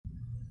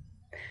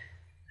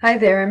Hi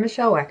there, I'm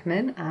Michelle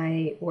Weckman.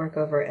 I work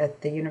over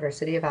at the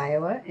University of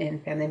Iowa in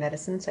family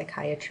medicine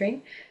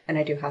psychiatry, and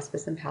I do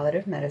hospice and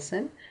palliative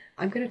medicine.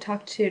 I'm going to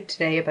talk to you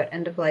today about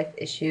end-of-life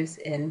issues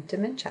in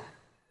dementia.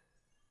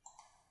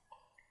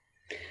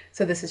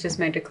 So this is just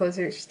my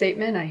disclosure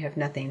statement. I have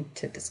nothing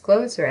to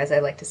disclose, or as I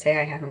like to say,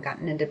 I haven't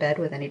gotten into bed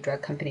with any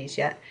drug companies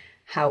yet.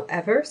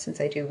 However, since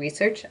I do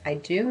research, I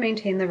do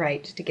maintain the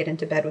right to get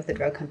into bed with a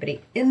drug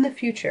company in the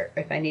future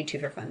if I need to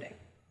for funding.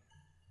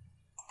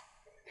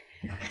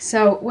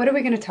 So what are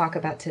we going to talk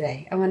about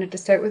today? I wanted to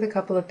start with a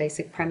couple of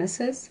basic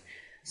premises.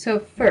 So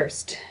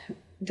first,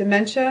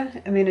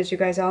 dementia, as you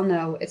guys all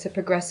know, it's a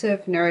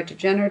progressive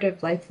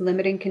neurodegenerative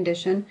life-limiting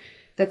condition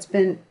that's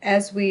been,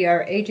 as we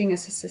are aging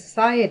as a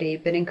society,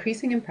 been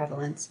increasing in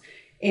prevalence,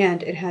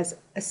 and it has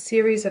a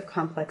series of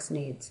complex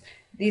needs.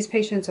 These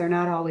patients are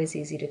not always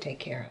easy to take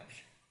care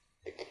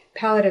of.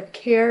 Palliative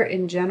care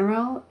in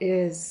general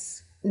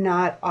is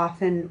not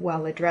often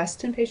well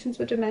addressed in patients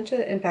with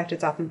dementia. In fact,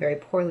 it's often very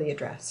poorly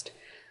addressed.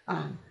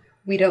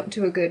 We don't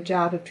do a good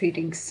job of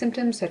treating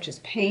symptoms such as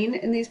pain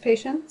in these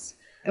patients,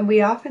 and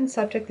we often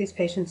subject these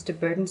patients to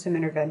burdensome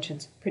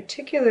interventions,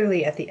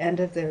 particularly at the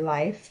end of their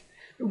life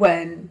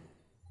when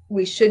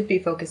we should be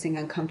focusing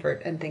on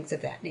comfort and things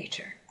of that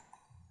nature.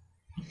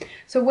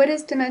 So what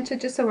is dementia?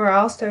 Just so we're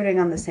all starting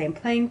on the same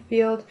playing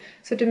field.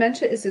 So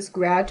dementia is this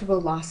gradual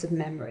loss of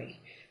memory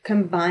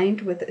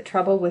combined with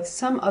trouble with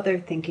some other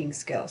thinking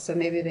skill. So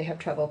maybe they have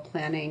trouble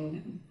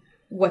planning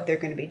what they're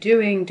going to be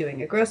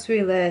doing a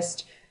grocery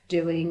list,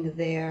 doing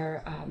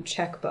their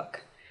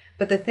checkbook.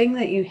 But the thing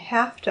that you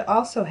have to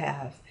also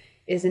have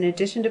is, in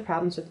addition to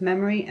problems with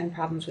memory and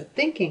problems with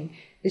thinking,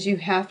 is you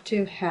have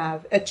to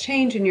have a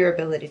change in your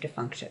ability to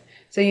function.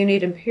 So you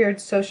need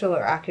impaired social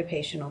or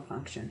occupational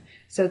function.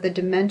 So the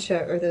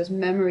dementia or those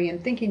memory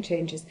and thinking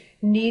changes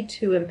need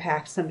to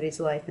impact somebody's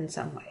life in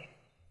some way.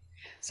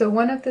 So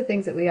one of the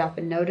things that we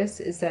often notice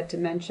is that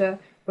dementia,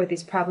 where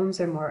these problems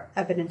are more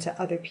evident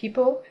to other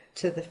people,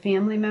 to the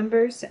family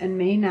members, and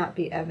may not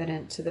be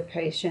evident to the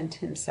patient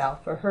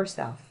himself or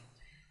herself.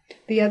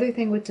 The other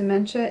thing with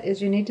dementia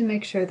is you need to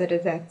make sure that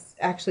it's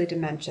actually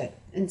dementia.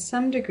 In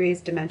some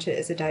degrees, dementia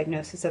is a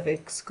diagnosis of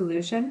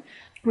exclusion.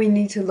 We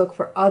need to look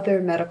for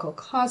other medical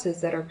causes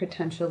that are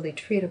potentially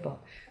treatable.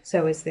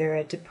 So is there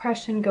a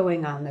depression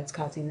going on that's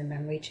causing the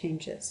memory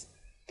changes?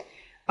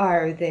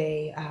 Are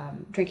they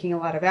drinking a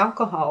lot of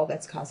alcohol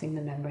that's causing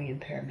the memory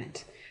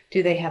impairment?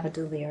 Do they have a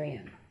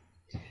delirium?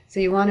 So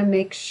you want to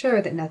make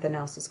sure that nothing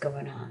else is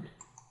going on.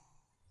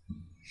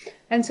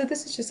 And so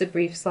this is just a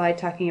brief slide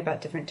talking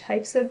about different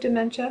types of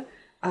dementia.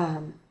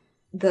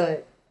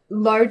 The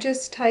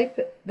largest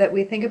type that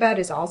we think about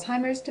is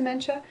Alzheimer's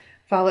dementia,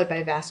 followed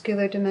by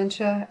vascular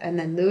dementia, and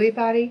then Lewy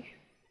body.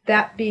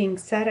 That being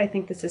said, I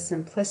think this is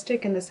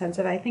simplistic in the sense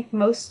of I think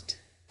most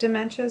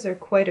dementias, or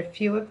quite a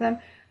few of them,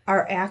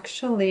 are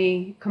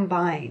actually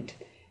combined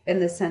in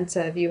the sense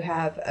of you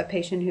have a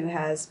patient who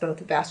has both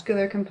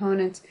vascular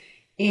components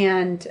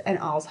and an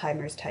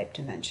Alzheimer's type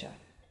dementia.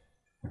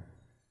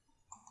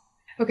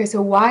 Okay,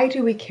 so why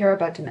do we care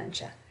about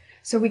dementia?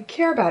 So we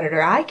care about it,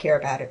 or I care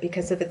about it,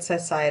 because of its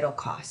societal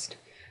cost.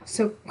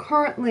 So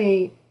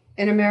currently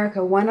in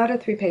America, 1 out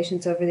of 3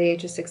 patients over the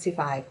age of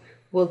 65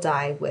 will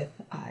die with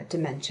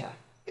dementia.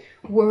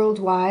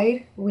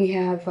 Worldwide, we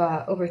have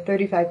over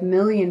 35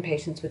 million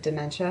patients with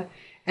dementia,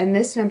 and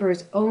this number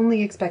is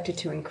only expected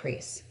to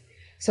increase.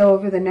 So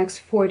over the next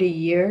 40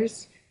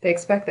 years, they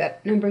expect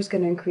that number is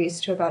going to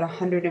increase to about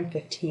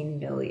 115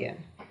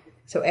 million.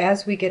 So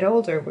as we get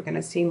older, we're going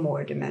to see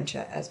more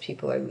dementia as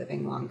people are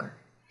living longer.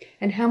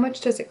 And how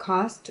much does it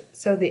cost?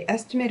 So the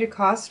estimated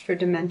cost for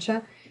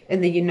dementia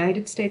in the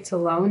United States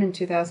alone in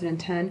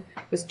 2010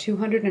 was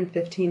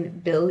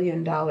 $215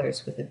 billion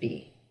with a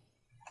B.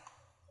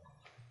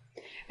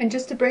 And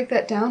just to break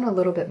that down a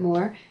little bit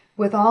more,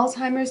 with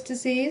Alzheimer's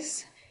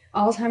disease,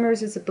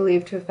 Alzheimer's is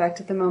believed to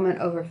affect at the moment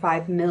over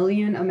 5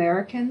 million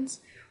Americans,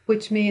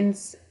 which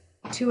means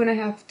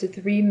 2.5 to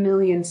 3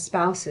 million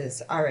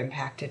spouses are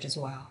impacted as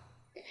well.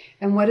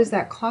 And what does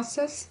that cost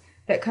us?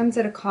 That comes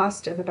at a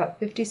cost of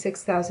about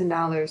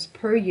 $56,000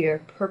 per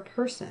year per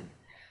person.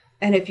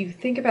 And if you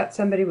think about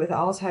somebody with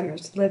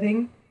Alzheimer's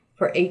living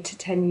for 8 to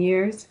 10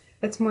 years,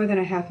 that's more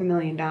than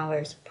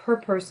 $500,000 per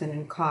person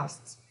in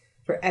costs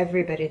for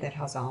everybody that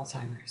has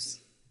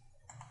Alzheimer's.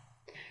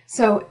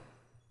 So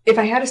if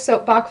I had a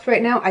soapbox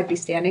right now, I'd be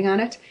standing on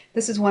it.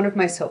 This is one of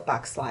my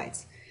soapbox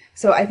slides.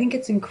 So I think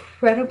it's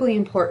incredibly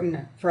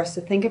important for us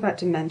to think about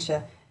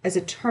dementia as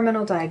a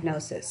terminal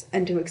diagnosis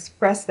and to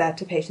express that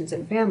to patients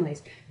and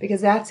families,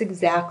 because that's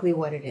exactly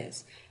what it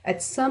is.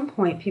 At some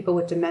point, people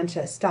with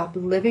dementia stop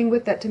living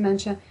with that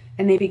dementia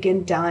and they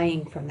begin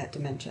dying from that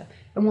dementia.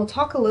 And we'll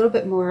talk a little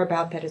bit more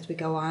about that as we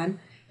go on,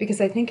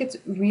 because I think it's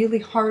really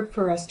hard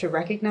for us to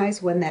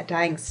recognize when that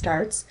dying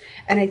starts,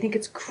 and I think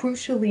it's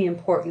crucially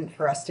important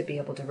for us to be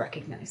able to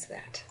recognize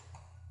that.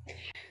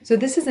 So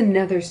this is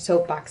another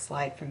soapbox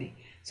slide for me.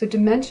 So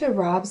dementia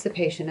robs the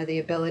patient of the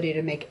ability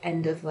to make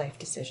end-of-life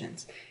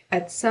decisions.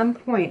 At some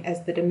point,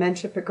 as the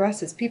dementia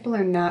progresses, people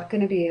are not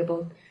going to be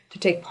able to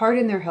take part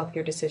in their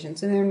healthcare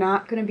decisions, and they're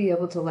not going to be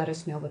able to let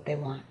us know what they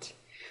want.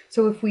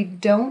 So if we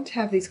don't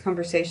have these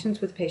conversations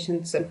with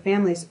patients and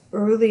families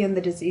early in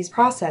the disease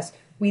process,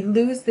 we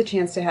lose the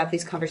chance to have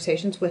these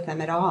conversations with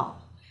them at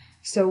all.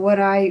 So what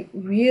I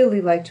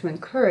really like to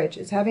encourage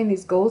is having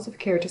these goals of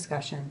care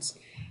discussions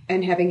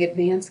and having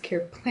advanced care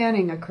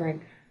planning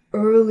occurring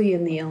early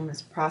in the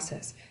illness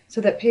process so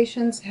that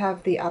patients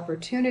have the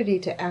opportunity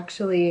to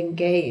actually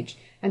engage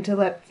and to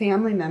let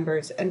family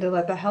members and to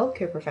let the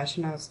healthcare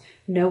professionals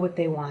know what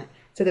they want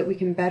so that we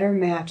can better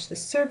match the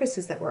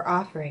services that we're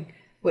offering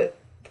with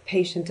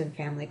patient and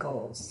family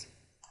goals.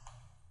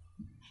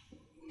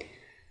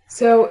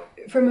 So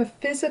from a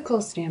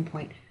physical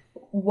standpoint,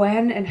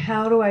 when and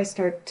how do I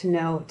start to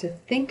know to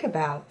think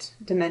about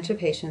dementia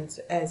patients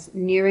as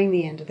nearing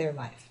the end of their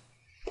life?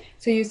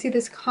 So you see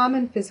this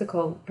common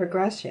physical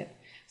progression.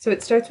 So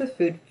it starts with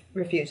food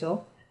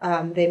refusal.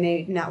 They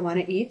may not want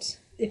to eat.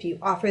 If you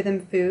offer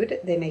them food,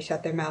 they may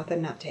shut their mouth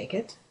and not take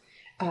it.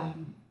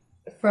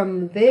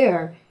 From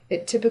there,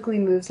 it typically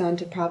moves on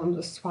to problems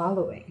with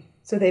swallowing.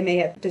 So they may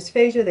have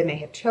dysphagia, they may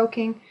have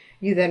choking.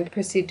 You then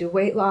proceed to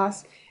weight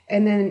loss.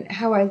 And then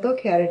how I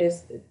look at it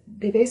is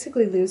they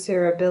basically lose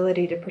their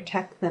ability to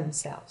protect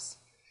themselves.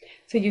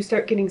 So you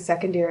start getting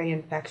secondary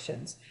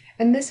infections.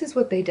 And this is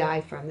what they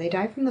die from. They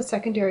die from the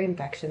secondary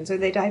infections, or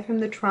they die from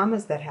the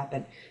traumas that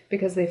happen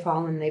because they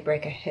fall and they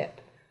break a hip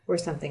or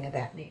something of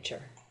that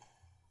nature.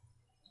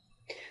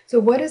 So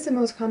what is the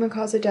most common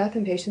cause of death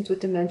in patients with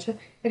dementia?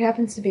 It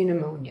happens to be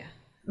pneumonia.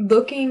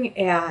 Looking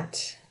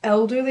at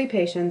elderly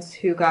patients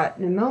who got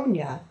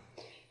pneumonia,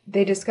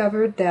 they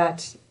discovered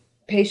that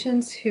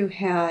patients who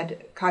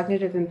had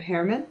cognitive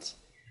impairment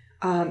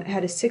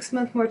had a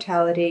 6-month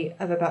mortality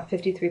of about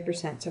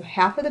 53%. So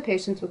half of the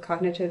patients with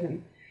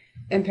cognitive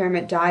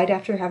impairment died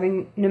after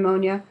having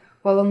pneumonia,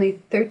 while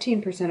only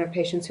 13% of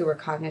patients who were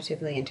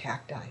cognitively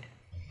intact died.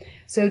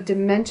 So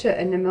dementia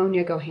and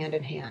pneumonia go hand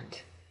in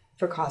hand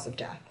for cause of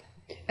death.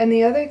 And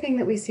the other thing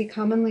that we see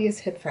commonly is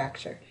hip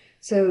fracture.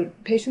 So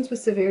patients with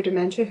severe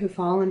dementia who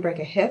fall and break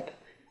a hip,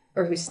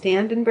 or who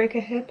stand and break a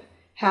hip,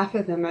 half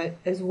of them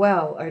as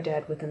well are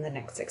dead within the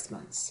next 6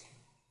 months.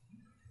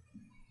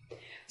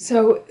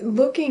 So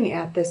looking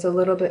at this a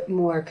little bit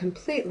more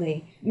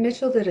completely,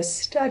 Mitchell did a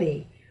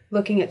study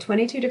looking at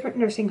 22 different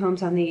nursing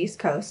homes on the East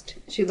Coast.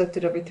 She looked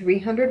at over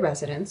 300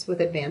 residents with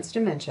advanced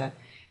dementia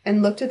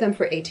and looked at them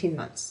for 18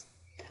 months.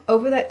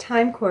 Over that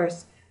time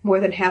course, more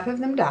than half of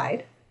them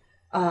died,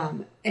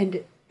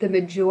 and the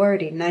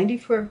majority,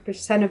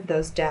 94% of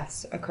those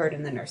deaths occurred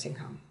in the nursing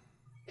home.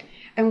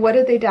 And what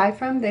did they die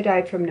from? They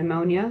died from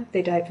pneumonia,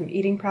 they died from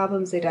eating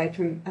problems, they died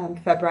from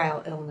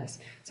febrile illness.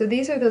 So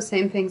these are those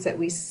same things that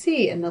we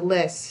see in the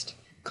list,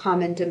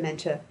 common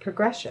dementia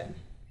progression.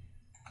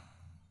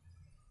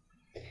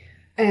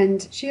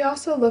 And she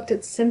also looked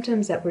at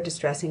symptoms that were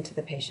distressing to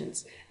the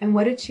patients. And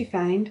what did she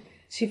find?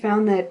 She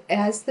found that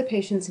as the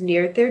patients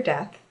neared their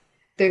death,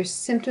 their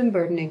symptom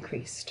burden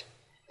increased.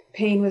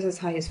 Pain was as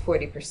high as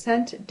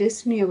 40%,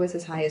 dyspnea was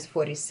as high as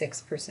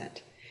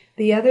 46%.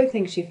 The other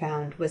thing she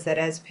found was that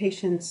as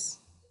patients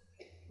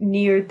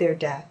neared their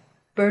death,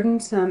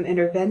 burdensome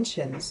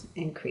interventions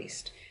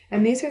increased.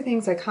 And these are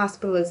things like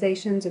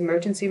hospitalizations,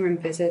 emergency room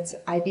visits,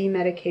 IV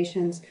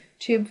medications,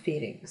 tube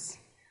feedings.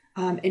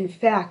 In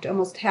fact,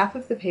 almost half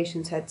of the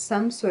patients had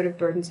some sort of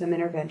burdensome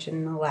intervention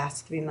in the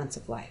last 3 months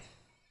of life.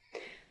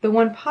 The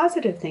one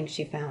positive thing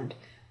she found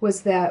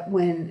was that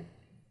when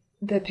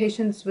the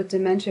patients with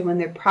dementia, when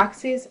their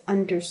proxies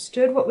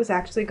understood what was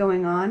actually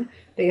going on,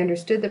 they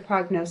understood the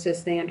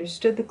prognosis, they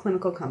understood the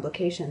clinical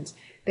complications,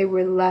 they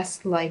were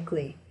less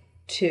likely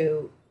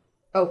to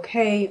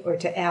okay or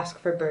to ask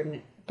for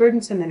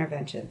burdensome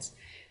interventions.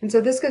 And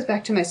so this goes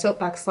back to my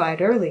soapbox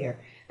slide earlier,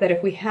 that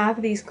if we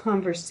have these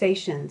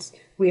conversations,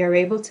 we are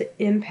able to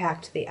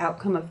impact the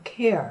outcome of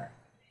care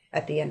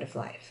at the end of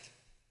life.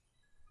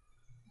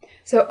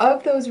 So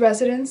of those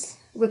residents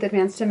with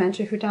advanced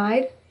dementia who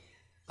died,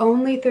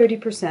 only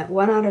 30%,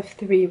 1 out of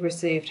 3,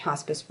 received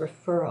hospice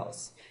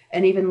referrals,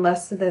 and even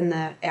less than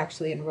that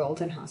actually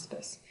enrolled in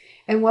hospice.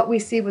 And what we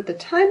see with the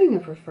timing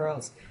of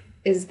referrals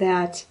is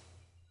that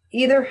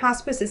either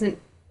hospice isn't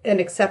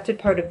an accepted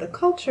part of the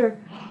culture,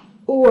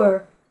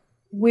 or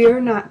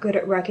we're not good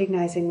at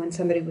recognizing when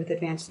somebody with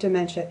advanced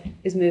dementia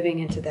is moving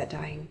into that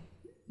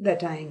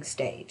dying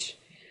stage.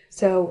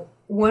 So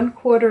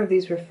 1/4 of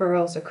these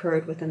referrals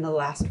occurred within the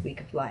last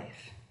week of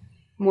life.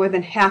 More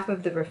than half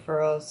of the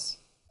referrals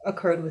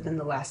occurred within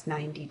the last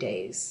 90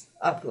 days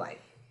of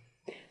life.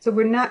 So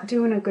we're not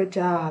doing a good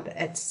job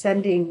at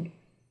sending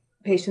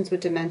patients with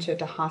dementia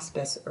to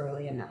hospice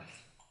early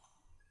enough.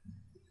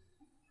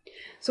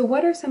 So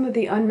what are some of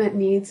the unmet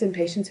needs in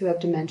patients who have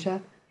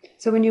dementia?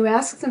 So when you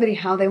ask somebody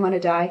how they want to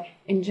die,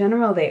 in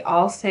general, they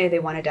all say they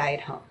want to die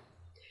at home.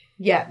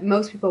 Yet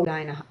most people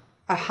die in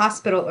a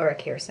hospital or a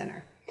care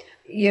center.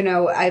 You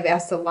know, I've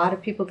asked a lot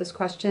of people this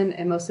question,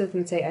 and most of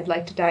them say, I'd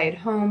like to die at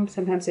home.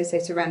 Sometimes they say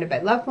surrounded by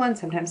loved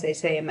ones. Sometimes they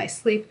say in my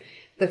sleep.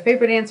 The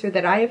favorite answer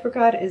that I ever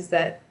got is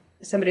that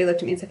somebody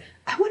looked at me and said,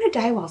 I want to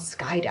die while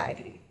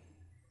skydiving.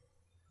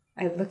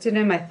 I looked at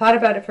him, I thought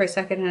about it for a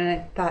second, and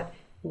I thought,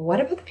 what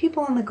about the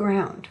people on the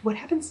ground? What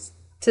happens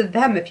to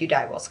them if you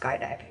die while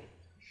skydiving?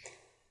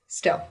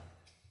 Still,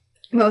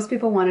 most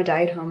people want to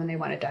die at home and they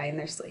want to die in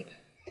their sleep.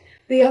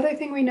 The other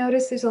thing we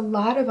notice, there's a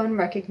lot of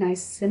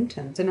unrecognized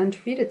symptoms and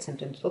untreated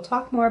symptoms. We'll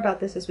talk more about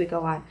this as we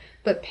go on,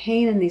 but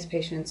pain in these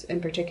patients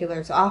in particular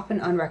is often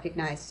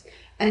unrecognized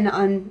and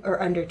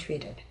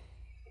undertreated.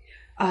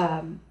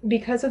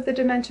 Because of the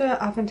dementia,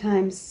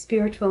 oftentimes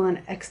spiritual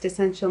and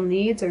existential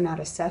needs are not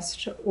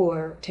assessed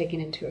or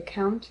taken into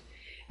account,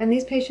 and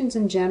these patients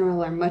in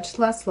general are much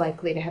less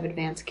likely to have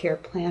advanced care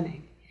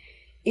planning,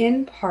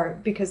 in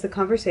part because the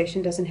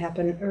conversation doesn't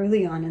happen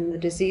early on in the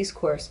disease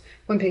course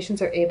when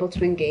patients are able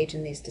to engage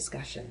in these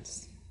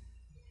discussions.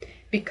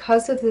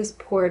 Because of this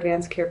poor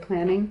advanced care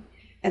planning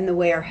and the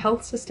way our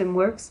health system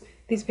works,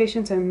 these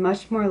patients are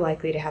much more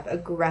likely to have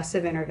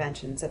aggressive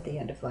interventions at the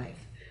end of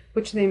life,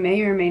 which they may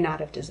or may not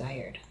have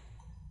desired.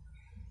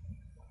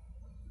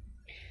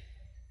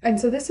 And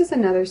so this is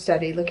another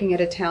study looking at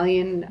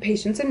Italian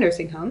patients in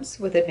nursing homes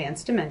with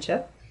advanced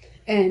dementia.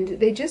 And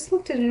they just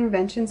looked at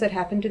interventions that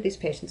happened to these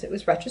patients. It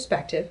was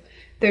retrospective,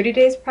 30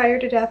 days prior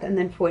to death and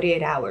then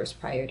 48 hours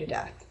prior to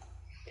death.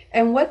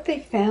 And what they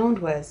found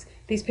was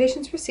these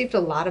patients received a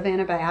lot of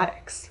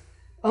antibiotics.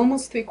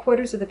 Almost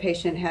 3/4 of the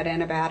patient had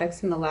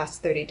antibiotics in the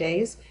last 30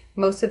 days.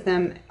 Most of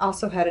them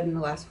also had it in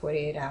the last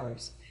 48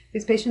 hours.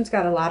 These patients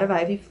got a lot of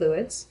IV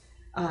fluids.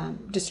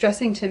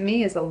 Distressing to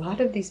me is a lot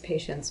of these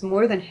patients,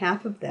 more than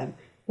half of them,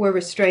 were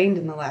restrained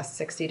in the last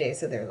 60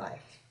 days of their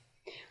life.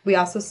 We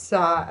also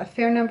saw a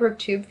fair number of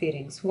tube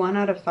feedings. 1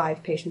 out of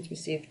 5 patients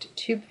received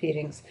tube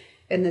feedings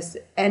in this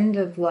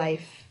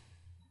end-of-life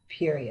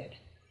period.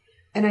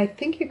 And I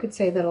think you could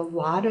say that a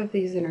lot of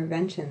these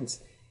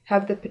interventions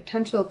have the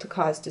potential to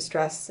cause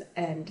distress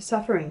and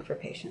suffering for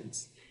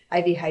patients.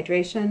 IV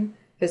hydration,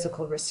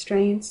 physical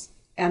restraints,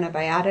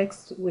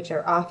 antibiotics, which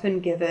are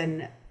often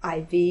given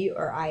IV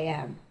or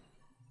IM.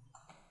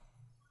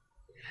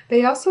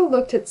 They also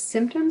looked at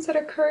symptoms that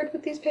occurred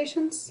with these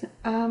patients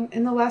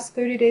in the last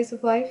 30 days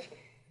of life,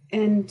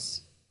 and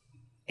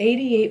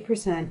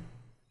 88%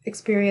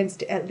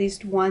 experienced at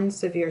least one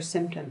severe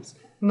symptoms.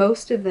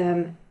 Most of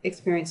them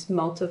experienced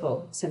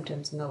multiple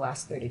symptoms in the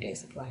last 30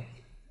 days of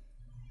life.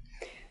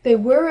 They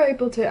were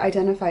able to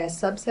identify a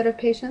subset of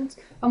patients.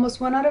 Almost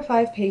 1 out of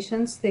 5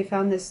 patients, they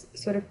found this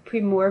sort of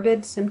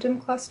premorbid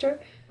symptom cluster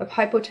of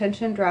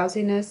hypotension,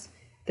 drowsiness,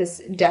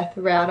 this death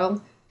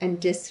rattle, and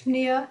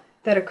dyspnea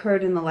that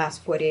occurred in the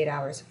last 48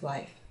 hours of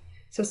life.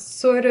 So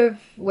sort of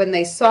when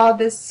they saw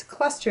this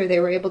cluster,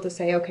 they were able to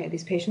say, okay,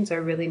 these patients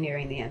are really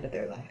nearing the end of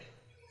their life.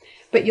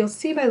 But you'll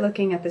see by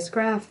looking at this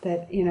graph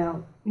that,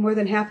 more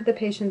than half of the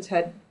patients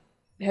had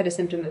a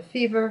symptom of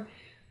fever.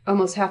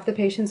 Almost half the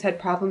patients had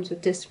problems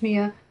with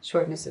dyspnea,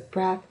 shortness of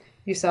breath.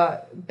 You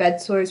saw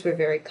bed sores were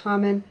very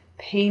common.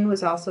 Pain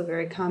was also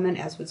very common,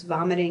 as was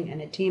vomiting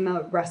and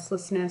edema,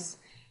 restlessness,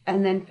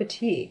 and then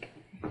fatigue.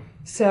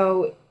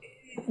 So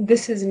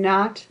this is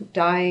not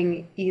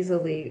dying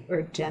easily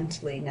or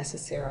gently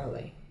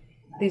necessarily.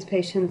 These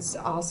patients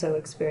also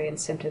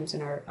experience symptoms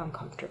and are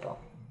uncomfortable.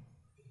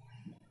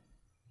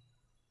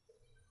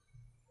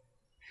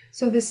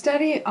 So the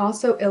study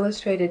also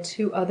illustrated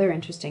 2 other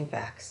interesting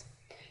facts.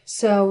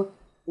 So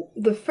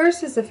the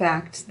first is the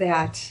fact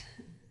that,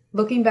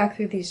 looking back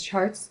through these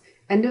charts,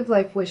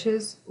 end-of-life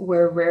wishes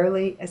were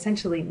rarely,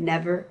 essentially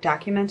never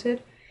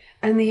documented.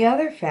 And the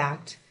other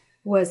fact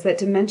was that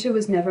dementia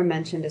was never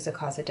mentioned as a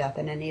cause of death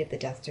in any of the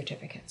death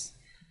certificates,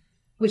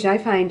 which I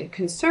find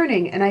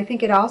concerning, and I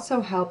think it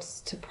also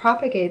helps to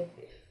propagate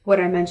what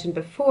I mentioned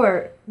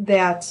before,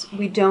 that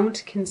we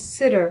don't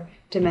consider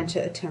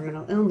dementia a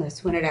terminal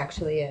illness when it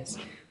actually is.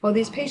 While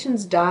these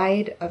patients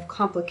died of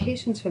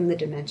complications from the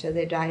dementia,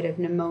 they died of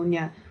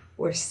pneumonia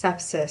or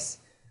sepsis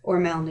or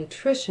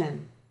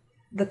malnutrition,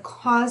 the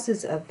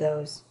causes of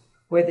those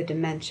were the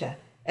dementia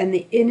and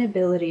the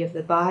inability of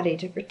the body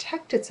to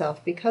protect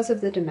itself because of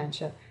the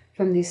dementia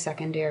from these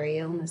secondary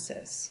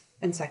illnesses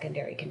and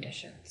secondary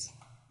conditions.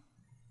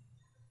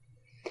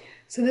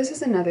 So this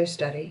is another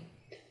study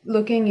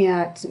looking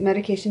at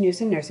medication use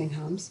in nursing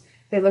homes.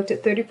 They looked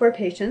at 34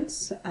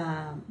 patients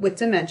with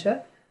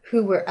dementia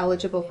who were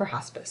eligible for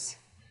hospice.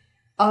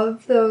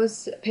 Of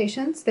those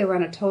patients, they were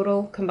on a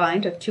total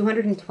combined of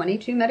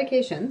 222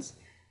 medications.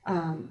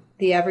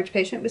 The average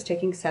patient was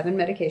taking 7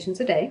 medications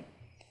a day.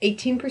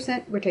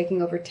 18% were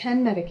taking over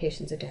 10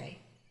 medications a day.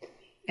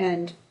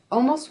 And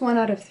almost 1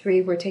 out of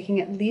 3 were taking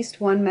at least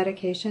one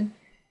medication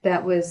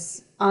that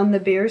was on the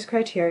Beers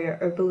criteria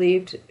or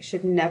believed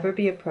should never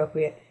be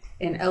appropriate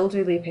in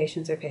elderly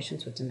patients or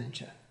patients with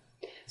dementia.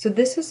 So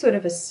this is sort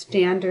of a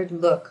standard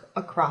look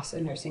across a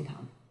nursing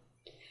home.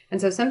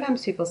 And so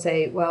sometimes people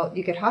say, well,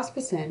 you get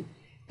hospice in,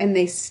 and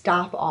they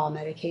stop all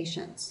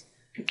medications.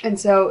 And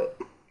so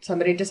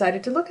somebody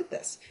decided to look at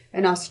this.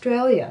 In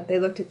Australia, they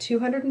looked at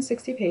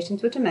 260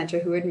 patients with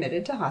dementia who were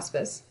admitted to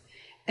hospice.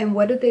 And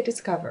what did they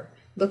discover?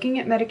 Looking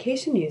at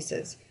medication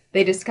uses,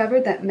 they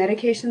discovered that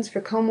medications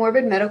for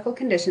comorbid medical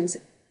conditions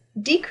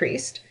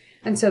decreased.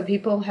 And so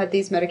people had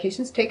these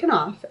medications taken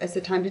off as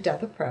the time to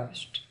death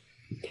approached.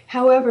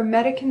 However,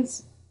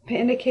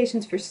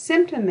 medications for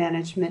symptom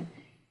management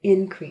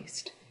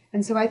increased.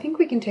 And so I think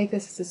we can take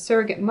this as a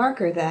surrogate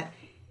marker that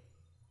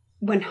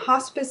when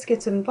hospice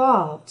gets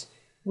involved,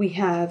 we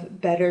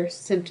have better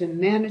symptom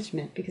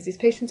management because these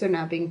patients are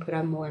now being put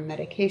on more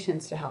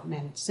medications to help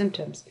manage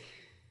symptoms,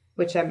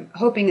 which I'm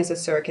hoping is a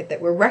surrogate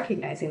that we're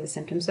recognizing the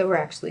symptoms, so we're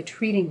actually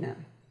treating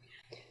them.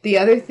 The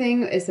other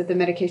thing is that the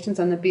medications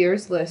on the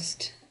Beers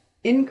list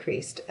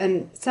increased,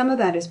 and some of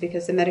that is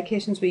because the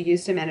medications we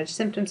use to manage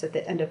symptoms at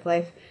the end of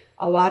life,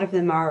 a lot of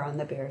them are on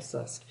the Beers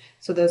list.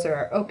 So those are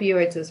our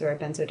opioids, those are our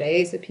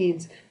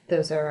benzodiazepines,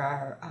 those are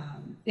our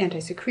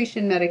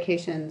anti-secretion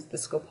medications, the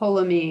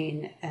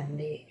scopolamine and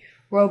the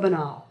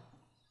Robenal.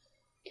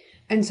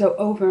 And so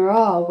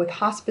overall, with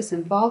hospice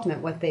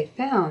involvement, what they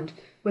found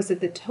was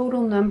that the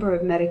total number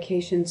of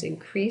medications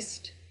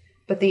increased,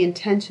 but the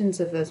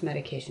intentions of those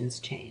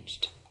medications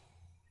changed.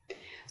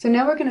 So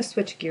now we're going to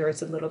switch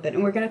gears a little bit,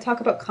 and we're going to talk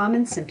about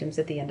common symptoms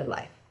at the end of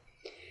life.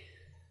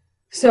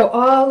 So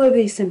all of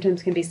these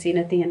symptoms can be seen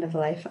at the end of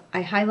life.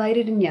 I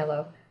highlighted in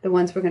yellow the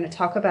ones we're going to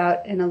talk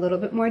about in a little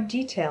bit more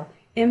detail,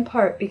 in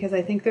part because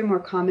I think they're more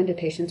common to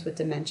patients with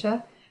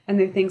dementia, and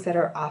they're things that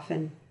are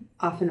often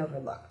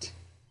overlooked.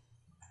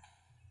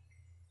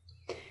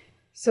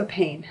 So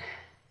pain.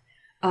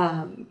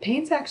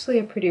 Pain's actually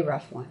a pretty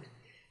rough one.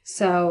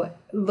 So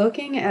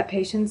looking at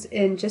patients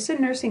in just a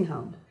nursing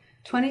home,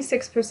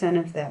 26%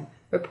 of them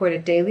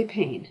reported daily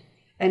pain.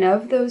 And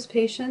of those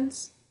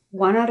patients,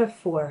 1 out of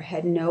 4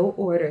 had no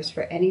orders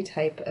for any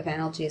type of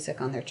analgesic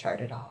on their chart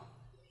at all.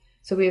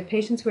 So we have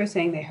patients who are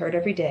saying they hurt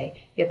every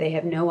day, yet they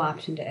have no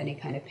option to any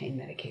kind of pain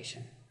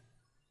medication.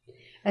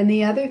 And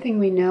the other thing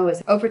we know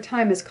is over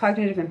time, as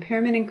cognitive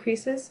impairment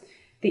increases,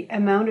 the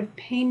amount of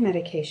pain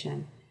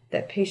medication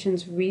that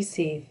patients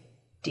receive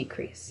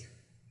decrease.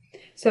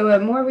 So a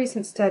more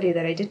recent study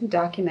that I didn't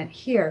document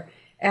here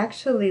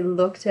actually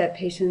looked at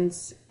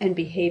patients and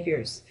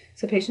behaviors.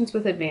 So patients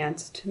with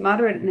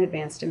moderate and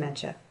advanced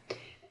dementia.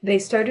 They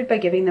started by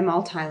giving them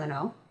all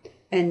Tylenol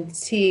and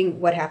seeing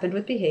what happened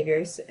with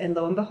behaviors. And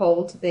lo and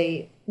behold,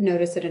 they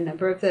noticed that a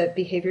number of the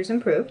behaviors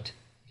improved.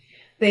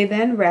 They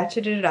then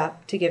ratcheted it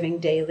up to giving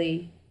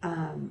daily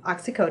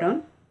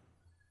oxycodone.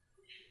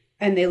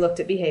 And they looked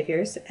at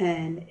behaviors.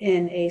 And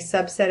in a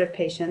subset of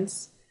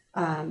patients,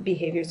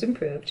 behaviors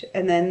improved.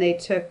 And then they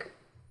took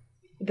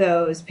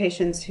those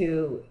patients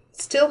who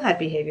still had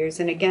behaviors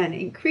and again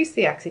increased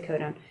the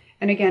oxycodone,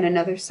 and again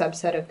another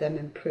subset of them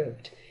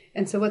improved.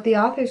 And so what the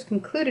authors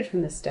concluded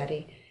from this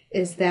study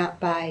is that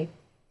by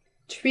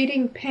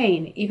treating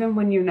pain, even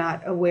when you're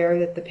not aware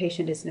that the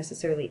patient is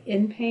necessarily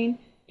in pain,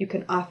 you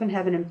can often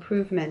have an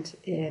improvement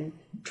in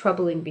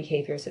troubling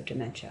behaviors of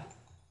dementia.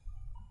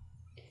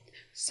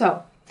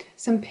 So,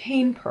 some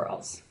pain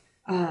pearls,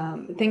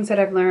 things that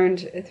I've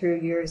learned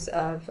through years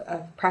of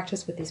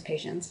practice with these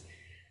patients.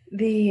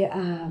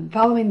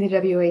 Following the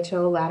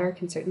WHO ladder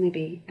can certainly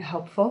be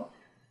helpful.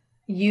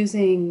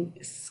 Using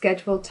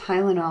scheduled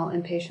Tylenol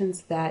in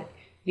patients that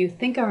you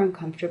think are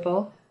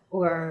uncomfortable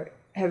or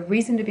have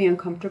reason to be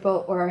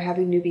uncomfortable or are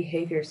having new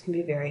behaviors can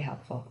be very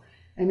helpful.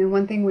 I mean,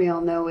 one thing we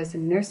all know is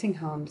in nursing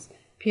homes,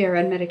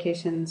 PRN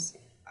medications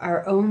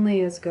are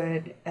only as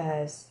good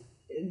as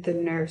the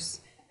nurse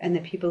and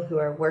the people who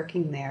are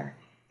working there,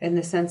 in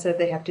the sense of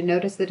they have to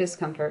notice the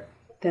discomfort,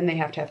 then they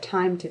have to have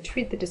time to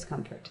treat the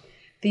discomfort.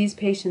 These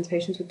patients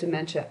with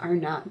dementia, are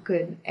not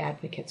good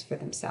advocates for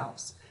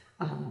themselves,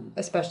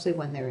 especially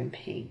when they're in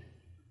pain.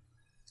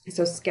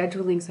 So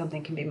scheduling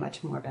something can be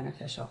much more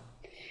beneficial.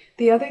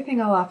 The other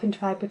thing I'll often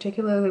try,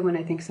 particularly when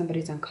I think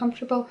somebody's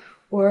uncomfortable,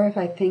 or if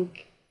I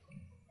think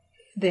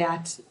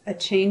that a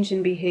change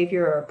in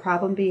behavior or a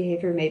problem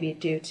behavior may be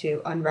due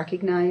to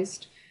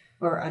unrecognized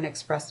or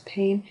unexpressed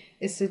pain,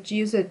 is to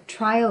use a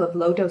trial of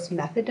low-dose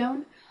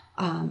methadone.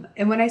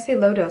 And when I say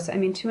low dose, I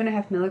mean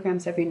 2.5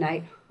 milligrams every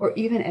night or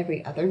even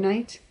every other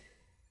night.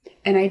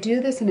 And I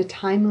do this in a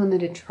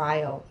time-limited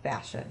trial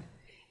fashion,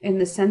 in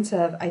the sense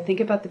of I think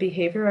about the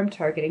behavior I'm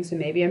targeting. So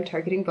maybe I'm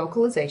targeting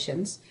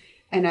vocalizations,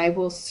 and I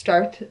will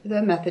start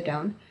the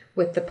methadone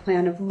with the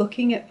plan of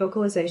looking at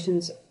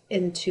vocalizations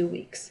in 2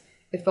 weeks.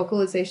 If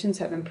vocalizations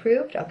have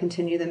improved, I'll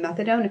continue the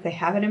methadone. If they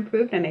haven't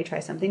improved, I may try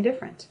something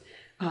different.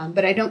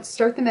 But I don't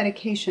start the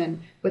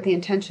medication with the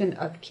intention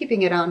of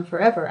keeping it on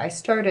forever. I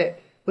start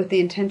it with the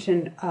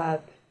intention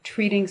of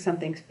treating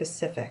something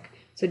specific,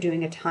 so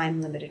doing a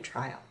time-limited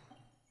trial.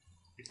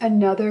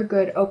 Another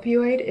good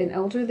opioid in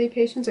elderly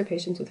patients or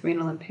patients with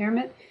renal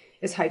impairment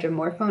is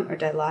hydromorphone or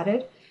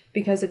Dilaudid,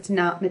 because it's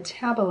not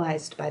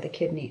metabolized by the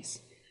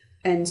kidneys.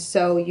 And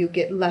so you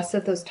get less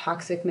of those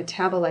toxic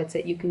metabolites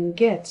that you can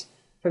get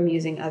from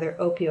using other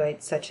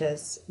opioids such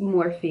as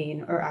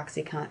morphine or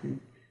OxyContin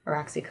or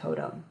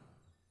oxycodone.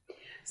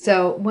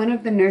 So one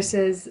of the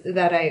nurses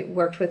that I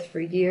worked with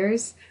for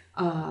years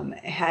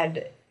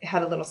had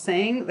a little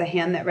saying: the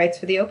hand that writes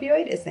for the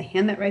opioid is the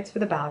hand that writes for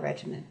the bowel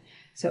regimen.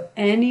 So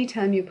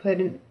anytime you put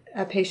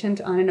a patient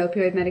on an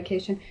opioid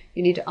medication,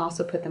 you need to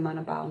also put them on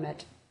a bowel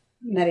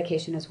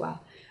medication as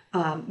well.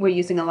 We're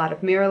using a lot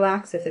of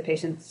Miralax if the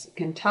patients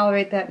can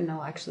tolerate that and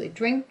they'll actually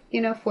drink,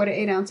 4 to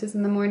 8 ounces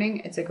in the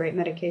morning. It's a great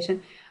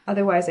medication.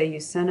 Otherwise, I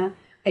use Senna.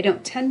 I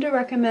don't tend to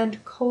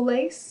recommend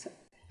Colace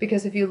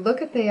because if you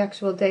look at the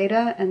actual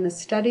data and the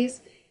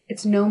studies,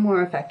 it's no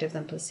more effective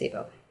than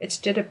placebo. It's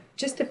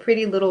just a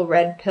pretty little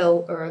red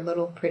pill or a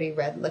little pretty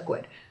red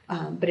liquid,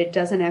 but it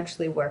doesn't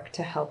actually work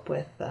to help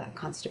with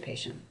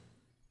constipation.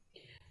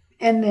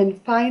 And then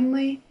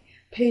finally,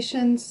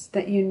 patients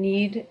that you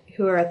need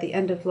who are at the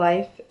end of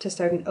life to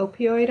start an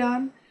opioid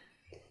on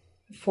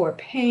for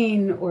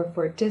pain or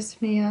for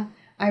dyspnea,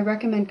 I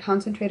recommend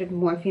concentrated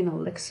morphine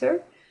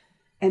elixir.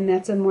 And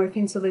that's a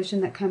morphine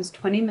solution that comes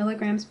 20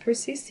 milligrams per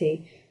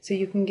cc. So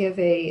you can give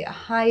a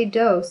high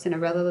dose in a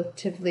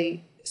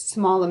relatively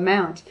small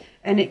amount.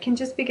 And it can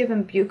just be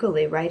given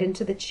buccally right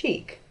into the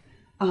cheek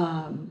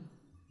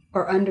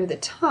or under the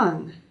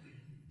tongue.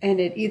 And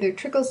it either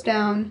trickles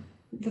down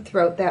the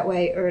throat that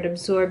way or it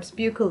absorbs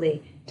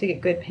buccally to get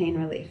good pain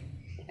relief.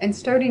 And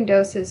starting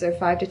doses are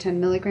 5 to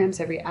 10 milligrams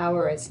every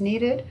hour as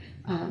needed.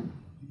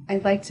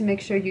 I'd like to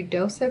make sure you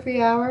dose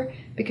every hour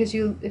because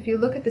if you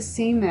look at the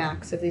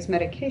Cmax of these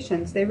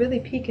medications, they really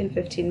peak in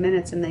 15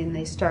 minutes and then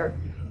they start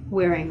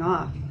wearing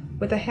off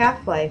with a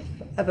half-life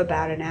of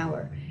about an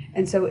hour.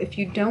 And so if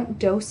you don't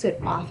dose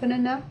it often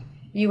enough,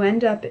 you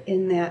end up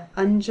in that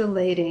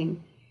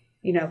undulating,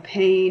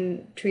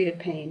 pain, treated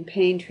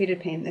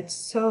pain that's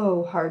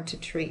so hard to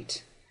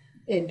treat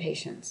in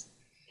patients.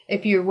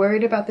 If you're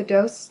worried about the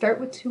dose,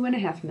 start with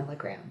 2.5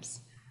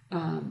 milligrams,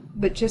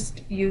 but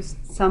just use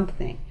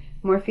something.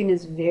 Morphine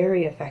is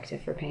very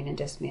effective for pain and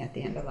dyspnea at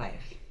the end of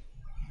life.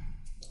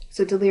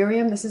 So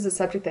delirium, this is a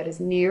subject that is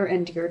near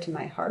and dear to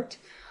my heart.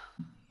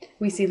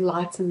 We see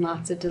lots and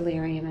lots of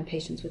delirium in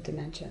patients with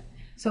dementia.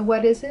 So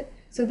what is it?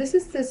 So it's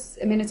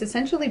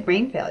essentially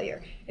brain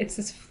failure. It's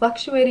this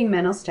fluctuating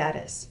mental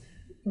status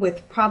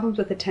with problems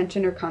with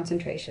attention or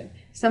concentration.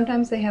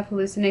 Sometimes they have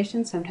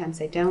hallucinations, sometimes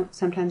they don't.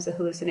 Sometimes the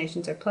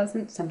hallucinations are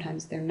pleasant,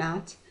 sometimes they're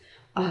not.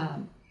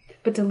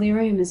 But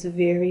delirium is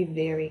very,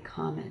 very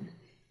common.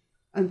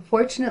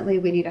 Unfortunately,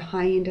 we need a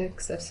high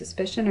index of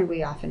suspicion or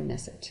we often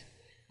miss it,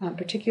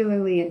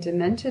 particularly in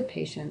dementia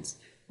patients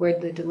where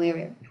the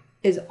delirium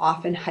is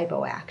often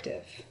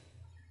hypoactive.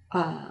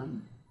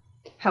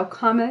 How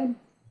common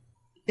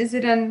is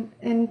it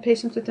in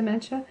patients with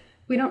dementia?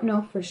 We don't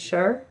know for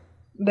sure,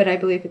 but I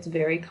believe it's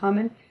very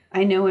common.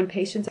 I know in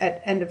patients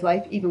at end of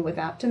life, even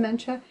without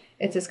dementia,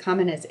 it's as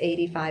common as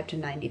 85 to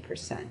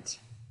 90%.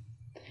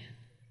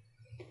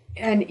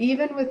 And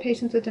even with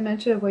patients with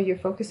dementia where you're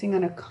focusing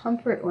on a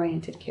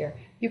comfort-oriented care,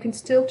 you can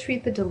still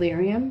treat the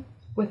delirium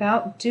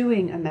without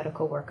doing a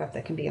medical workup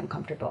that can be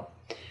uncomfortable.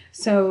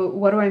 So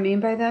what do I mean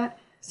by that?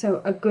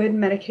 So a good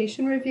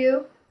medication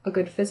review, a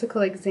good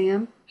physical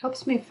exam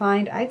helps me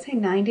find, I'd say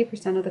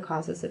 90% of the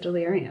causes of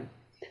delirium.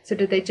 So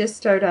did they just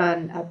start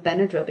on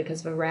Benadryl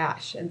because of a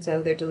rash and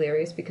so they're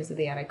delirious because of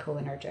the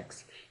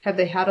anticholinergics? Have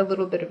they had a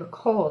little bit of a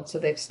cold so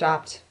they've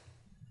stopped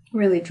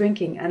really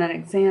drinking, and on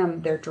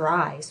exam they're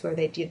dry, so are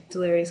they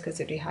delirious because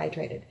they're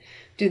dehydrated?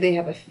 Do they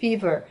have a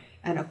fever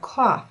and a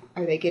cough?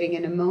 Are they getting a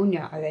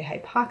pneumonia? Are they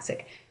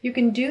hypoxic? You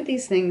can do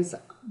these things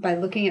by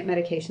looking at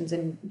medications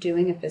and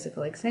doing a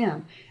physical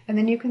exam, and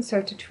then you can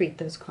start to treat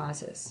those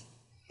causes.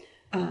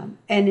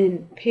 And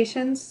in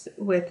patients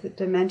with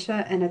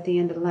dementia and at the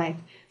end of life,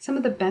 some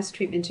of the best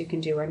treatments you can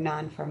do are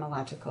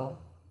non-pharmacological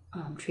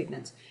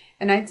treatments.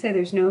 And I'd say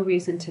there's no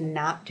reason to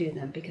not do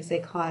them because they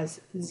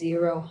cause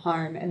zero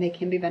harm and they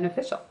can be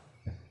beneficial.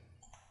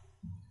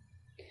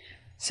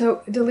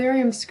 So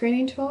delirium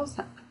screening tools,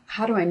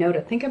 how do I know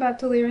to think about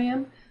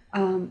delirium?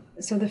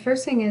 So the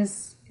first thing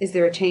is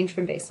there a change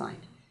from baseline?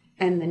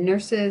 And the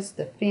nurses,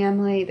 the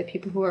family, the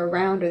people who are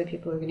around are the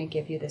people who are going to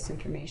give you this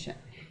information.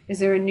 Is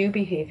there a new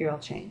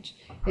behavioral change?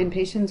 In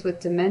patients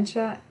with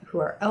dementia who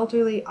are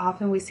elderly,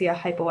 often we see a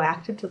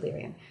hypoactive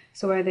delirium.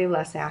 So are they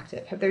less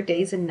active? Have their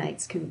days and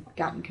nights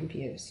gotten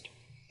confused?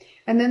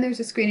 And then there's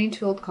a screening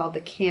tool called the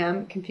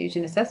CAM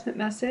Confusion Assessment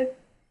Method,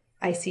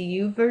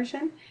 ICU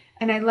version.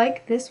 And I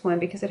like this one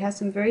because it has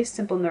some very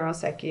simple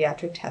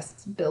neuropsychiatric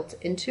tests built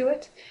into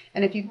it.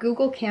 And if you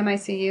Google CAM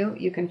ICU,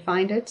 you can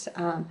find it.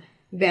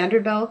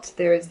 Vanderbilt,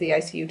 there is the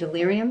ICU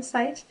delirium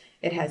site.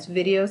 It has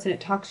videos and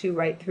it talks you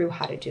right through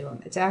how to do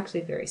them. It's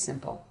actually very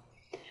simple.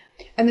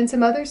 And then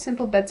some other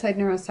simple bedside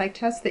neuropsych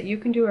tests that you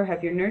can do or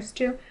have your nurse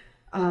do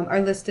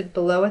are listed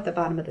below at the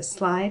bottom of the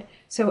slide.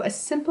 So a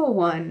simple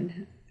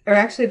one, or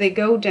actually they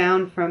go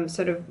down from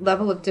sort of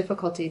level of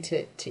difficulty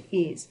to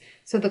ease.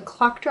 So the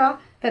clock draw,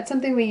 that's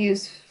something we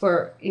use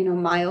for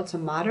mild to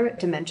moderate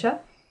dementia,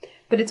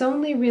 but it's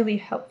only really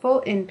helpful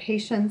in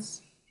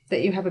patients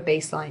that you have a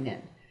baseline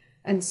in.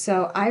 And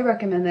so I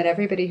recommend that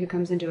everybody who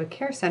comes into a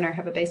care center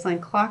have a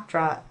baseline clock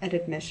draw at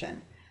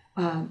admission.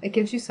 It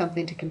gives you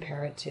something to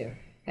compare it to.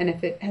 And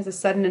if it has a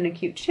sudden and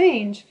acute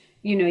change,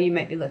 you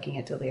might be looking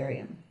at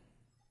delirium.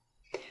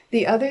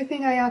 The other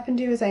thing I often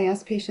do is I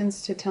ask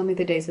patients to tell me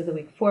the days of the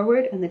week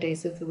forward and the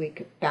days of the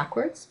week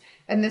backwards.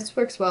 And this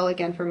works well,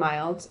 again, for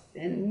mild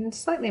and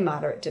slightly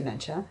moderate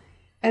dementia.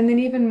 And then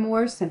even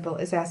more simple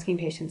is asking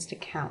patients to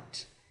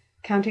count,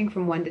 counting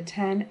from 1 to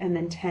 10 and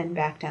then 10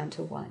 back down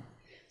to 1.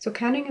 So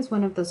counting is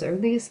one of those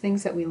earliest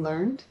things that we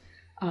learned,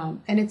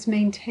 and it's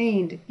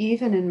maintained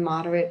even in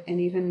moderate and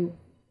even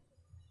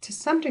to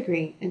some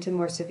degree into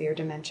more severe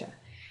dementia.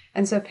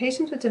 And so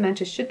patients with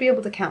dementia should be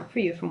able to count for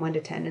you from 1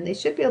 to 10, and they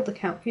should be able to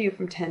count for you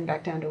from 10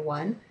 back down to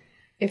 1.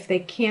 If they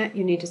can't,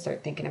 you need to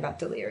start thinking about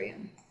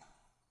delirium.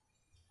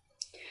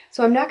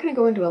 So I'm not going to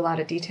go into a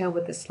lot of detail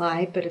with this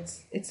slide, but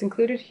it's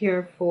included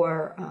here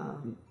for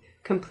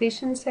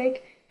completion's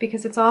sake,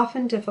 because it's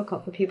often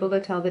difficult for people to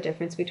tell the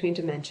difference between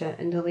dementia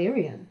and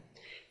delirium.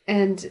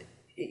 And,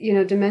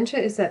 dementia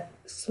is that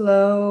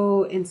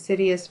slow,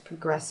 insidious,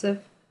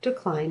 progressive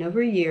decline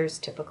over years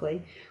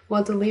typically,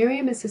 while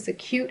delirium is this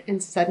acute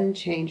and sudden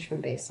change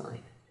from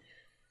baseline.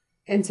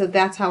 And so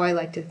that's how I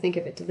like to think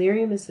of it.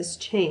 Delirium is this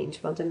change,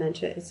 while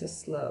dementia is a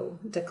slow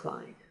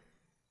decline.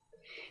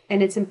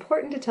 And it's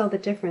important to tell the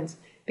difference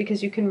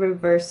because you can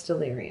reverse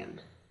delirium.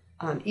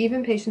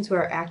 Even patients who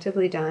are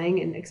actively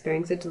dying and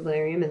experiencing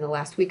delirium in the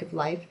last week of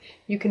life,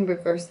 you can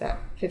reverse that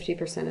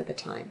 50% of the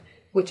time,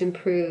 which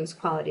improves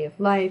quality of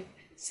life,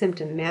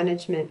 symptom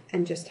management,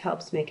 and just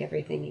helps make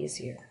everything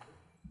easier.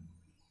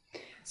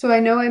 So I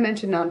know I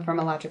mentioned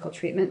non-pharmacological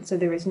treatment, so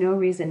there is no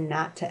reason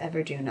not to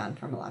ever do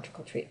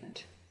non-pharmacological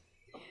treatment.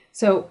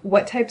 So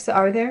what types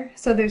are there?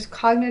 So there's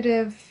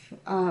cognitive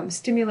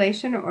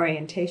stimulation or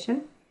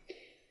orientation.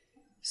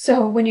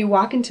 So when you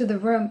walk into the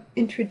room,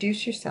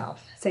 introduce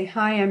yourself. Say,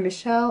 "Hi, I'm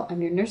Michelle.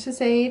 I'm your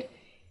nurse's aide.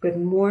 Good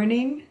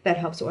morning." That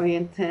helps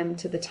orient them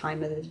to the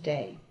time of the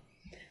day.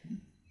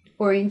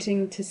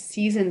 Orienting to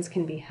seasons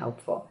can be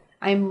helpful.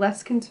 I'm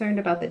less concerned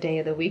about the day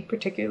of the week,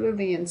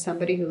 particularly in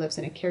somebody who lives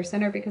in a care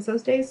center, because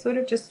those days sort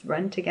of just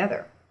run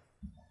together.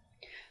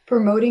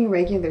 Promoting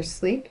regular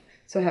sleep,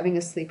 so having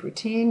a sleep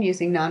routine,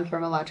 using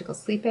non-pharmacological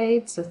sleep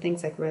aids, so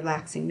things like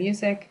relaxing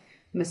music,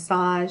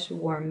 massage,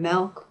 warm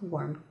milk,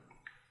 warm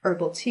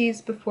herbal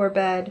teas before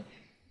bed,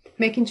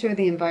 making sure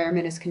the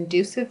environment is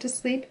conducive to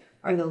sleep.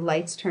 Are the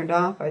lights turned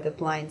off? Are the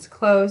blinds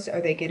closed?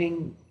 Are they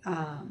getting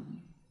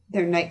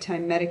their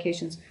nighttime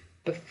medications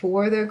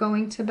before they're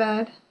going to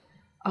bed?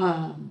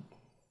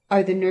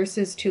 Are the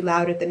nurses too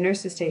loud at the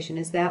nurse's station?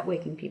 Is that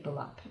waking people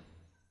up?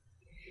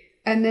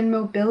 And then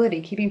mobility,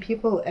 keeping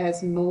people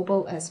as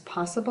mobile as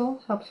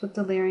possible helps with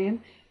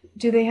delirium.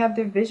 Do they have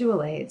their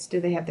visual aids? Do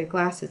they have their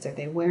glasses? Are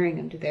they wearing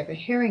them? Do they have their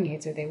hearing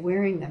aids? Are they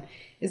wearing them?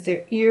 Is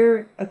their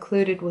ear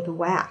occluded with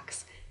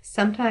wax?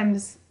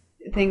 Sometimes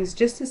things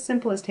just as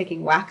simple as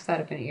taking wax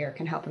out of an ear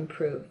can help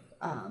improve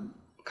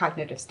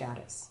cognitive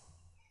status.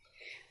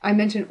 I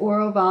mentioned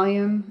oral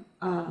volume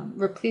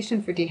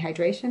repletion for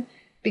dehydration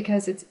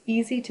because it's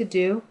easy to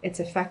do, it's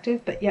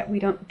effective, but yet we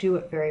don't do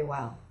it very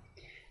well.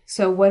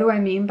 So what do I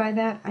mean by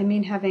that? I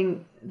mean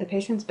having the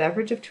patient's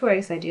beverage of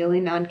choice, ideally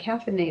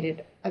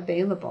non-caffeinated,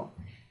 available.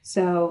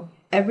 So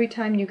every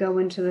time you go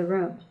into the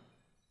room,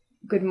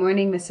 "Good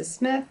morning, Mrs.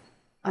 Smith.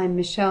 I'm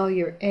Michelle,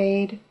 your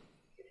aide.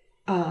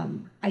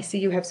 I see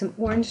you have some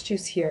orange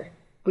juice here.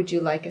 Would you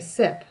like a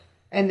sip?"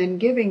 And then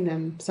giving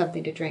them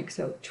something to drink.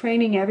 So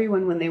training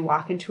everyone when they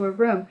walk into a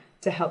room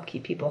to help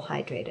keep people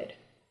hydrated.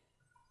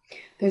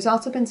 There's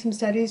also been some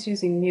studies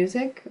using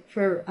music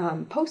for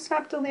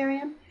post-op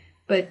delirium,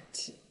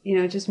 but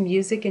just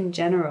music in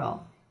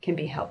general can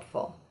be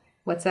helpful.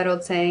 What's that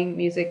old saying?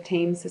 Music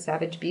tames the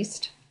savage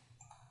beast.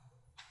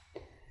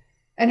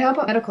 And how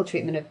about medical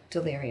treatment of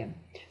delirium?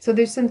 So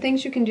there's some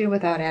things you can do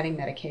without adding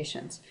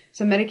medications.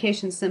 So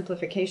medication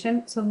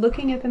simplification. So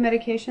looking at the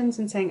medications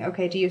and saying,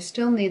 okay, do you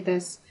still need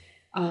this?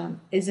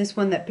 Is this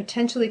one that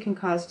potentially can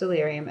cause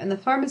delirium? And the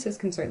pharmacist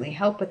can certainly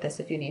help with this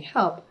if you need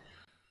help.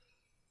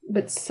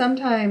 But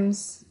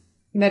sometimes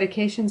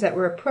medications that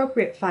were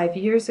appropriate 5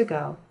 years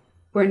ago,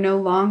 we're no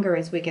longer,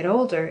 as we get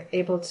older,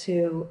 able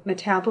to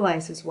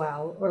metabolize as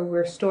well, or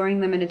we're storing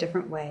them in a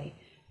different way.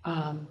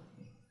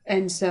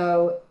 And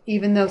so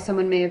even though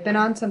someone may have been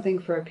on something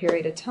for a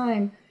period of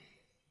time,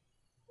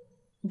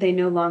 they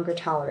no longer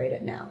tolerate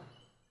it now.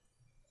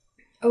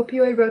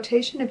 Opioid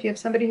rotation, if you have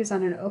somebody who's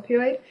on an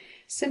opioid,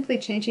 simply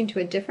changing to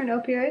a different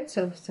opioid,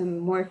 so some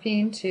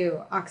morphine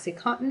to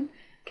OxyContin,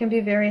 can be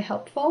very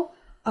helpful,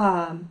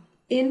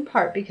 in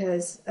part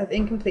because of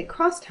incomplete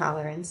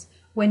cross-tolerance.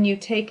 When you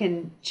take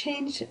and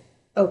change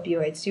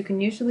opioids, you can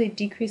usually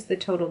decrease the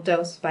total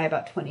dose by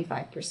about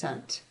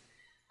 25%.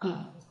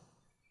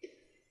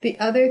 The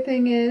other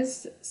thing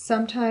is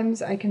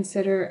sometimes I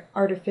consider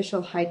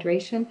artificial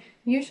hydration.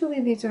 Usually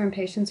these are in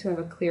patients who have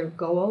a clear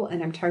goal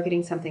and I'm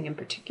targeting something in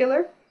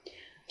particular.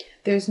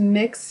 There's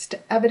mixed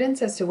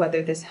evidence as to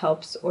whether this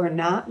helps or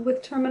not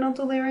with terminal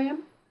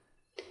delirium,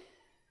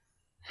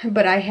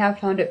 but I have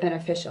found it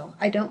beneficial.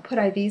 I don't put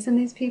IVs in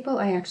these people.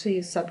 I actually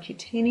use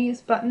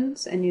subcutaneous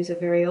buttons and use a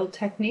very old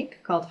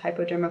technique called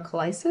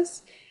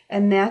hypodermocolysis,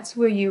 and that's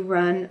where you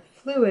run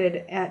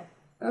fluid at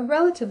a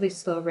relatively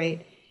slow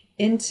rate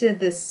into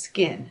the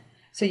skin.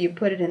 So you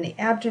put it in the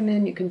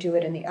abdomen, you can do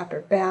it in the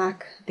upper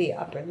back, the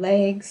upper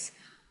legs,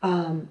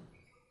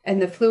 And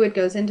the fluid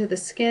goes into the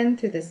skin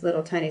through this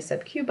little tiny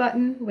sub-Q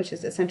button, which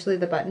is essentially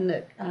the button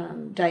that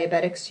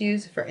diabetics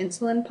use for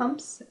insulin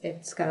pumps.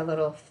 It's got a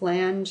little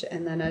flange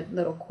and then a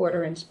little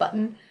 1/4-inch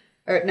button,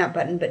 or not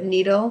button, but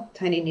needle,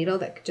 tiny needle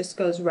that just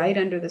goes right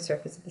under the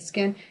surface of the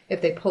skin.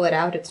 If they pull it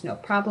out, it's no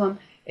problem.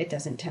 It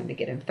doesn't tend to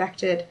get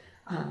infected,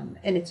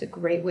 and it's a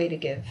great way to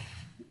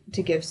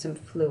give some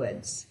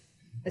fluids,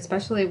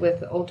 especially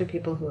with older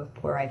people who have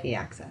poor IV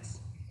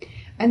access.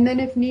 And then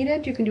if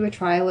needed, you can do a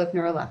trial of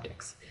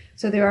neuroleptics.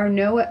 So there are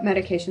no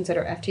medications that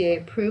are FDA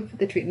approved for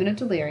the treatment of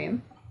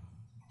delirium.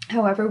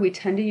 However, we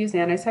tend to use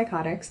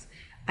antipsychotics.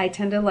 I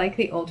tend to like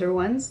the older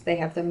ones. They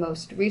have the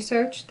most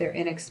research, they're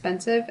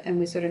inexpensive, and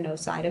we sort of know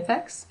side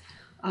effects.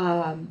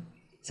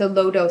 So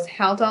low-dose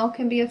Haldol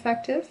can be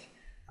effective.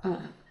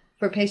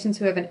 For patients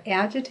who have an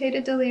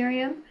agitated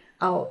delirium,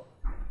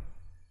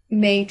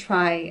 may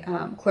try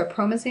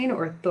chlorpromazine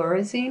or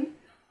Thorazine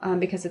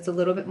because it's a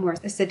little bit more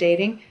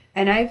sedating.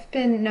 And I've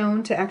been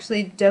known to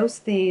actually dose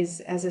these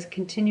as a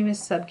continuous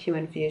sub-Q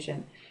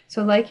infusion.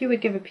 So like you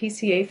would give a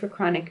PCA for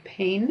chronic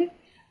pain,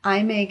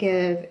 I may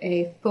give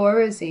a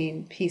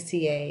Thorazine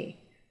PCA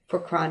for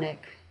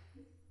chronic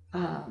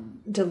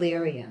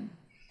delirium.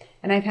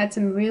 And I've had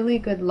some really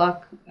good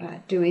luck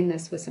doing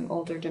this with some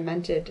older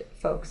demented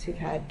folks who've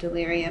had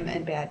delirium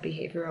and bad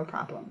behavioral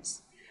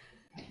problems.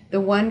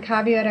 The one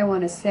caveat I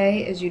want to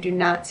say is you do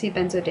not see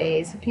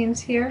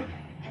benzodiazepines here,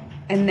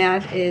 and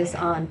that is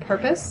on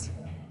purpose.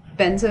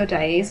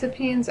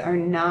 Benzodiazepines are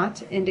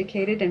not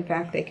indicated. In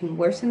fact, they can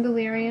worsen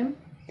delirium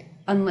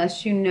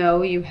unless you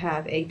know you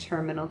have a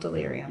terminal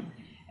delirium.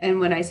 And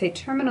when I say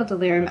terminal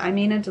delirium, I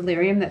mean a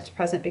delirium that's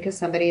present because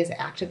somebody is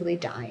actively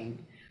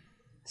dying.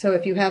 So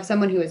if you have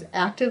someone who is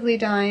actively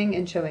dying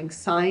and showing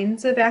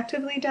signs of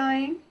actively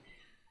dying,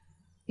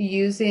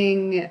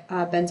 using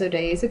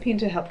benzodiazepine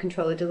to help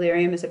control a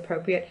delirium is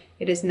appropriate.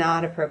 It is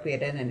not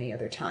appropriate at any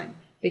other time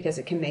because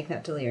it can make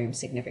that delirium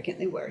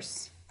significantly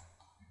worse.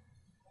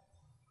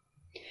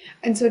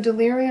 And so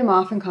delirium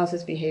often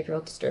causes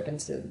behavioral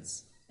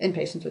disturbances in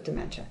patients with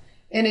dementia.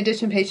 In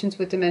addition, patients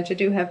with dementia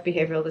do have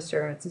behavioral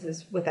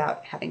disturbances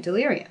without having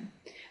delirium.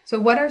 So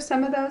what are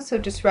some of those? So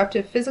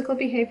disruptive physical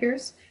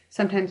behaviors.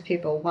 Sometimes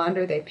people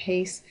wander, they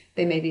pace,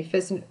 they may be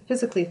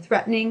physically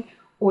threatening,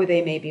 or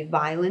they may be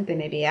violent, they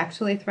may be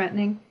actually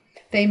threatening.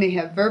 They may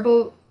have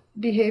verbal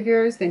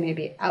behaviors, they may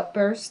be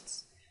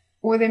outbursts,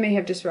 or they may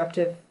have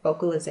disruptive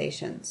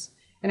vocalizations.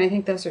 And I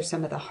think those are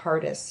some of the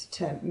hardest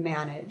to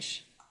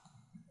manage.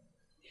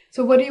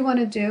 So what do you want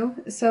to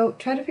do? So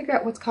try to figure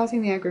out what's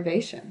causing the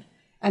aggravation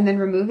and then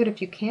remove it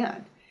if you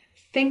can.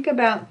 Think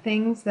about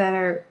things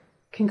that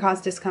can cause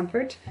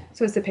discomfort.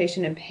 So is the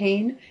patient in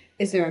pain?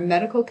 Is there a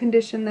medical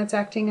condition that's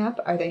acting up?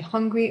 Are they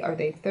hungry? Are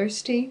they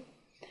thirsty?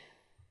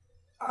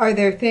 Are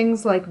there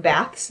things like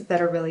baths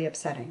that are really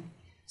upsetting?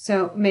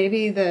 So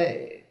maybe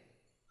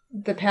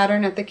the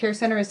pattern at the care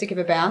center is to give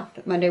a bath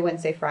Monday,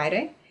 Wednesday,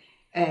 Friday,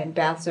 and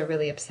baths are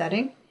really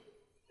upsetting.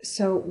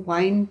 So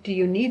why do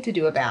you need to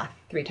do a bath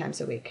 3 times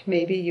a week?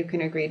 Maybe you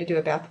can agree to do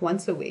a bath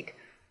once a week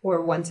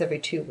or once every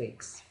 2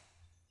 weeks.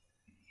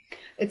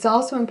 It's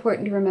also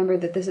important to remember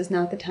that this is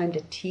not the time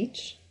to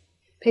teach.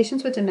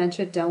 Patients with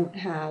dementia don't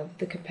have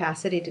the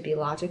capacity to be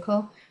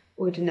logical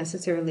or to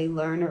necessarily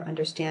learn or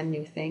understand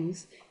new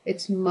things.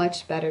 It's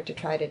much better to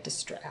try to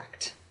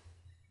distract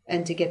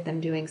and to get them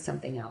doing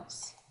something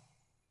else.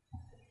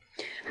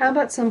 How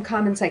about some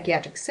common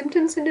psychiatric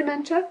symptoms in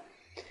dementia?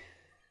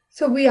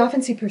 So we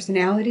often see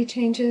personality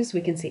changes,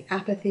 we can see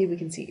apathy, we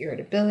can see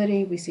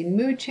irritability, we see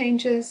mood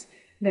changes.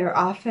 They're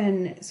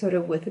often sort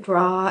of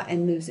withdraw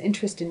and lose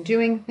interest in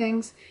doing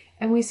things,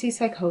 and we see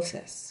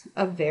psychosis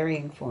of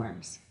varying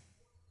forms.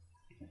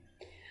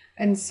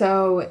 And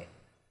so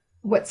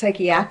what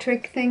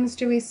psychiatric things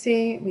do we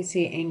see? We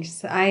see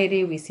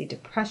anxiety, we see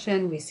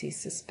depression, we see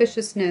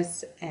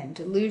suspiciousness and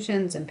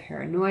delusions and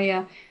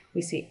paranoia,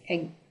 we see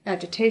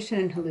agitation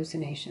and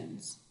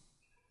hallucinations.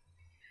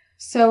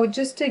 So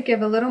just to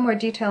give a little more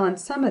detail on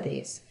some of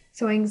these.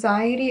 So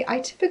anxiety, I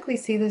typically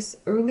see this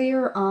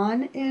earlier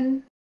on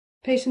in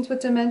patients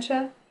with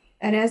dementia,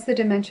 and as the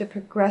dementia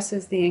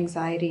progresses, the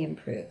anxiety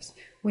improves.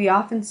 We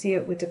often see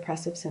it with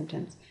depressive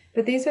symptoms,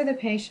 but these are the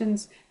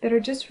patients that are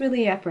just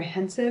really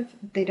apprehensive.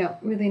 They don't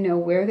really know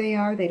where they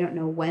are, they don't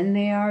know when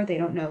they are, they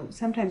don't know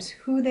sometimes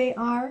who they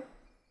are.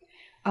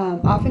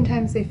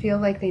 Oftentimes they feel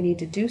like they need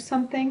to do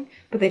something,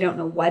 but they don't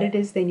know what it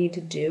is they need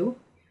to do.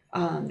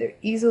 They're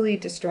easily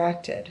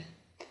distracted.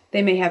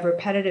 They may have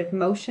repetitive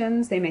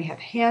motions, they may have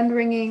hand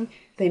wringing,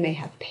 they may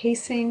have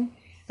pacing,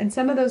 and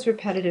some of those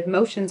repetitive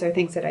motions are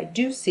things that I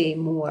do see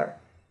more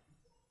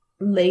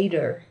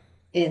later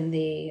in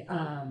the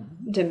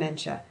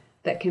dementia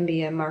that can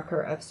be a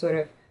marker of sort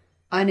of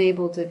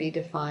unable to be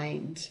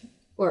defined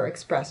or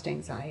expressed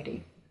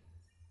anxiety.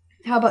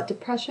 How about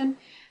depression?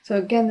 So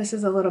again, this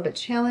is a little bit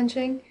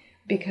challenging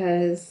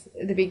because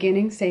the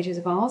beginning stages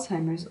of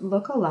Alzheimer's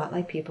look a lot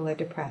like people are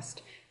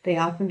depressed. They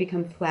often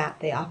become flat,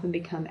 they often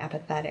become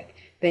apathetic,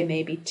 they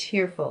may be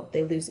tearful,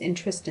 they lose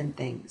interest in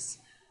things.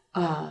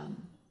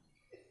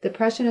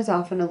 Depression is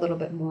often a little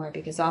bit more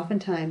because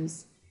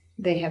oftentimes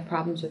They have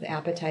problems with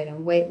appetite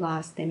and weight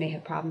loss. They may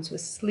have problems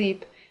with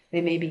sleep.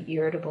 They may be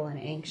irritable and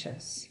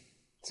anxious.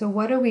 So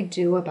what do we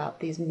do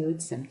about these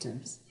mood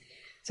symptoms?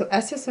 So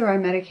SSRI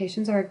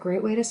medications are a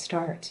great way to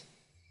start.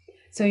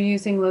 So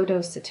using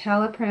low-dose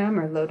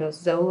citalopram or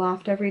low-dose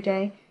Zoloft every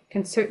day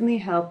can certainly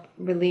help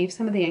relieve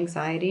some of the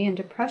anxiety and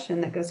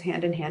depression that goes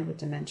hand in hand with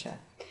dementia.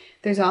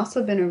 There's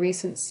also been a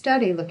recent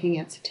study looking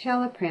at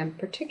citalopram,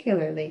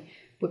 particularly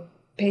with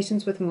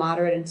patients with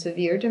moderate and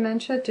severe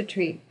dementia, to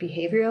treat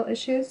behavioral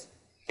issues.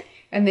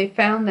 And they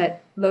found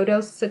that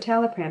low-dose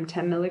citalopram,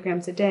 10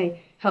 milligrams a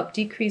day, helped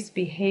decrease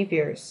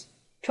behaviors,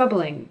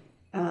 troubling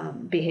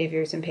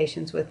behaviors in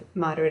patients with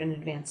moderate and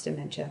advanced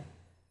dementia.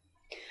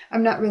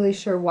 I'm not really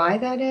sure why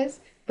that is,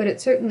 but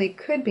it certainly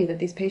could be that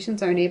these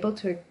patients aren't able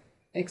to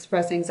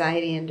express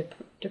anxiety and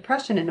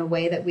depression in a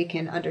way that we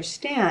can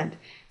understand,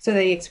 so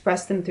they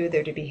express them through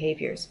their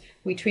behaviors.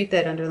 We treat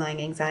that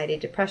underlying anxiety,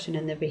 depression,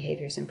 and their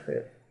behaviors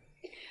improve.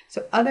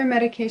 So other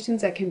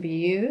medications that can be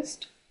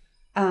used,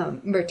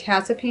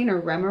 mirtazapine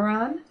or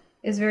Remeron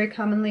is very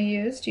commonly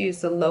used. You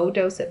use the low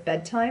dose at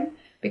bedtime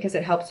because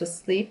it helps with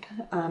sleep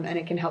and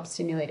it can help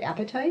stimulate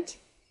appetite.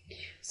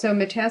 So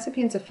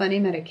mirtazapine is a funny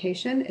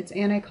medication. It's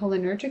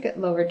anticholinergic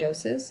at lower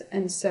doses,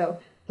 and so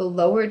the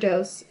lower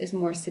dose is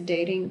more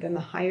sedating than the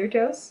higher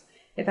dose.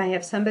 If I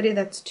have somebody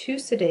that's too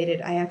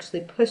sedated, I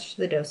actually push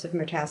the dose of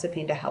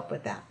mirtazapine to help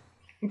with that.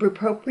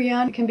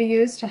 Bupropion can be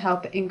used to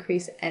help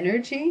increase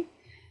energy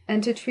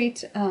and to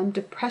treat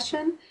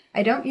depression.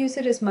 I don't use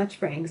it as much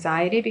for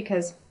anxiety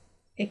because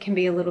it can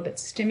be a little bit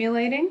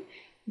stimulating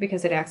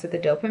because it acts at the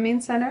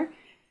dopamine center,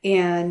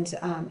 and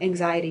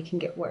anxiety can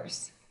get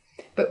worse.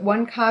 But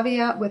one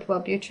caveat with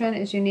Wellbutrin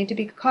is you need to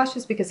be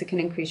cautious because it can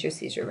increase your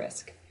seizure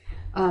risk.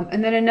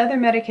 And then another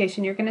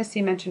medication you're going to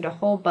see mentioned a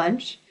whole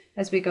bunch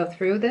as we go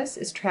through this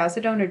is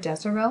trazodone or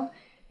Deseril,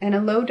 and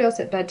a low dose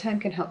at bedtime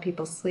can help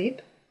people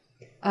sleep.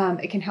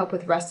 It can help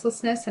with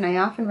restlessness, and I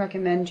often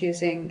recommend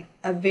using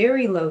a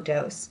very low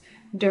dose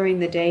during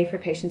the day for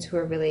patients who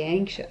are really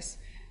anxious.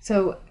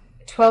 So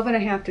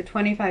 12.5 to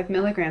 25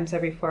 milligrams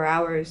every 4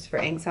 hours for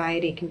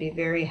anxiety can be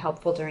very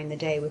helpful during the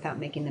day without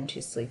making them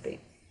too sleepy.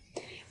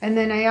 And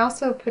then I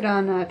also put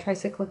on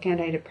tricyclic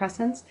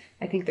antidepressants.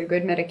 I think they're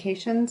good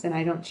medications, and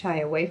I don't shy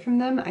away from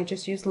them. I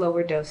just use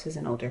lower doses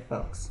in older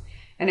folks.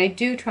 And I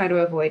do try to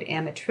avoid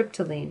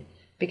amitriptyline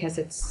because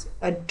it's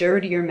a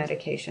dirtier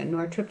medication.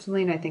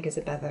 Nortriptyline, I think, is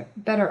a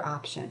better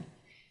option.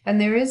 And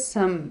there is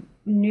some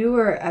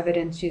newer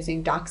evidence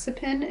using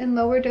doxepin in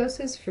lower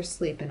doses for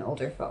sleep in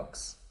older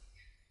folks.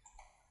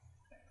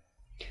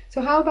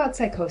 So how about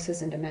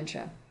psychosis and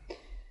dementia?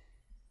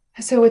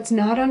 So it's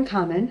not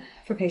uncommon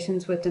for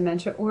patients with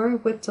dementia or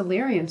with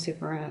delirium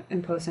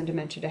superimposed on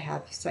dementia to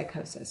have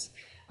psychosis.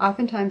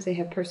 Oftentimes they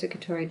have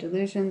persecutory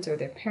delusions or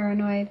they're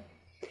paranoid.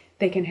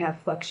 They can have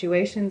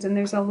fluctuations, and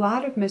there's a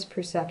lot of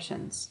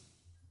misperceptions.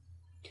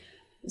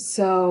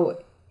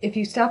 So if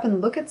you stop and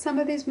look at some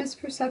of these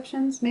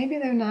misperceptions, maybe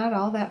they're not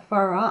all that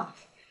far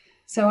off.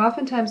 So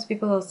oftentimes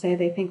people will say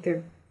they think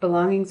their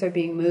belongings are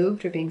being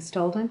moved or being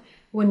stolen.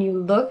 When you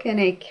look in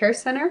a care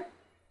center,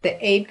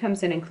 the aide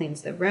comes in and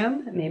cleans the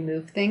room, and may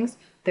move things.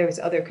 There's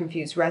other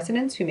confused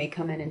residents who may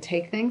come in and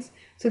take things.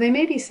 So they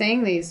may be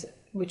saying these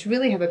which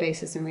really have a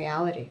basis in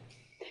reality.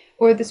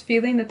 Or this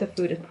feeling that the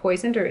food is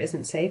poisoned or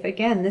isn't safe.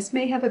 Again, this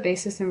may have a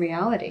basis in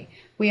reality.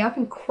 We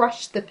often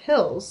crush the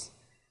pills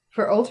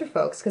for older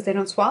folks because they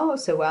don't swallow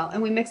so well,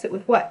 and we mix it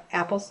with what?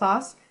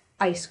 Applesauce,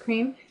 ice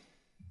cream,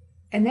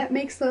 and that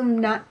makes them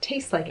not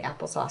taste like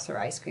applesauce or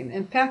ice cream.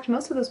 In fact,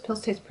 most of those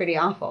pills taste pretty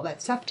awful.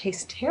 That stuff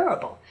tastes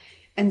terrible.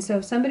 And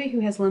so somebody who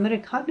has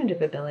limited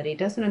cognitive ability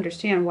doesn't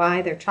understand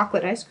why their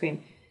chocolate ice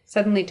cream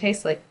suddenly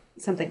tastes like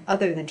something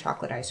other than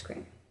chocolate ice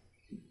cream.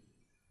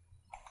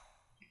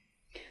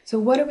 So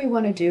what do we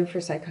want to do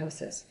for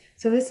psychosis?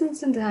 So this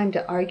isn't time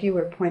to argue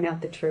or point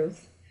out the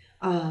truth.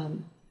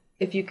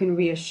 If you can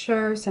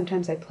reassure,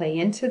 sometimes I play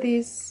into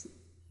these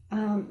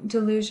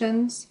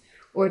delusions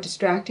or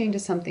distracting to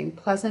something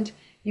pleasant,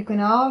 you can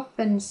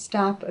often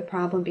stop a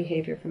problem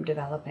behavior from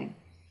developing.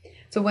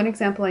 So one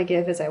example I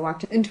give is I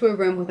walked into a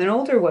room with an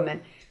older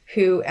woman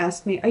who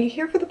asked me, "Are you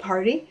here for the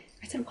party?"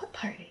 I said, "What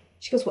party?"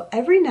 She goes, "Well,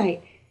 every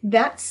night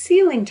that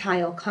ceiling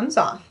tile comes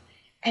off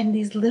and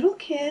these little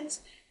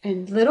kids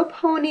and little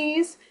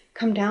ponies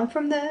come down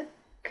from the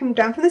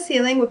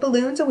ceiling with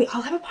balloons, and we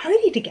all have a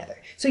party together.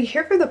 So you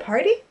here for the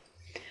party?"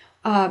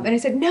 And I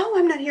said, "No,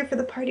 I'm not here for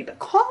the party, but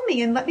call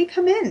me and let me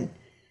come in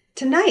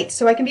tonight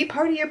so I can be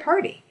part of your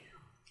party."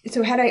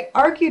 So had I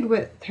argued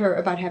with her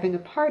about having a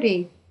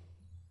party,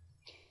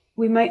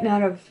 we might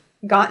not have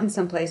gotten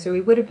someplace, or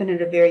we would have been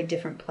at a very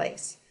different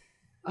place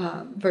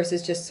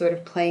versus just sort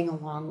of playing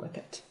along with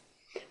it.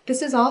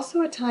 This is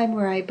also a time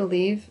where I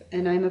believe,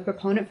 and I'm a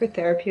proponent for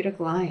therapeutic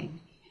lying.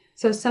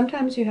 So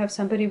sometimes you have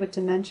somebody with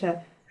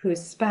dementia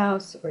whose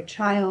spouse or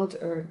child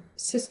or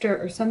sister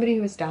or somebody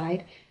who has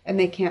died, and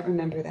they can't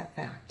remember that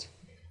fact.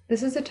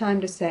 This is a time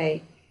to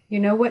say, "You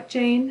know what,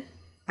 Jane?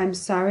 I'm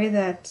sorry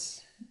that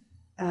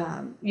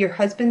your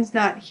husband's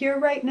not here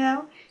right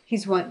now.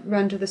 he's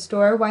run to the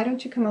store. Why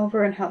don't you come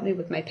over and help me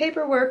with my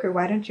paperwork? Or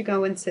why don't you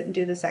go and sit and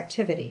do this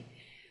activity?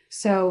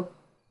 So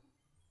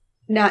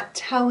not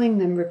telling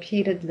them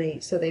repeatedly,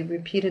 so they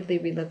repeatedly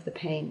relive the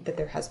pain that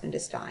their husband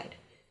has died,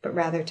 but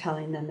rather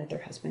telling them that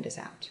their husband is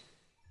out.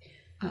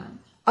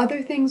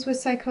 Other things with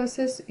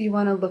psychosis, you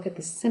want to look at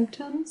the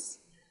symptoms.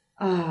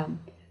 Are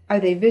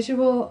they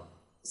visual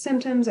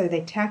symptoms? Are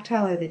they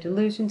tactile? Are they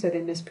delusions? Are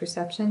they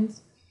misperceptions?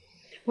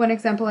 One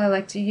example I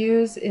like to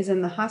use is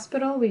in the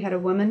hospital. We had a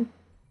woman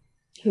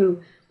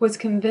who was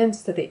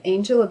convinced that the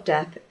angel of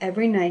death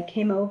every night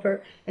came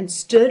over and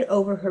stood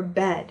over her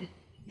bed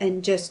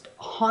and just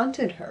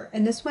haunted her.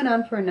 And this went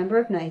on for a number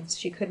of nights.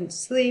 She couldn't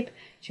sleep.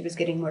 She was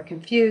getting more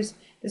confused.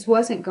 This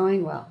wasn't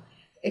going well,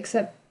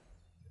 except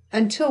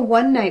until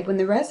one night when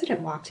the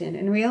resident walked in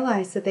and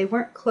realized that they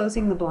weren't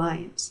closing the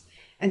blinds.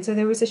 And so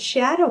there was a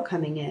shadow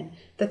coming in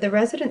that the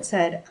resident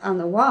said on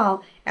the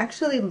wall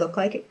actually looked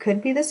like it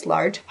could be this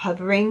large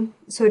hovering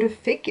sort of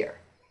figure.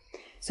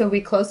 So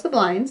we closed the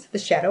blinds, the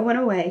shadow went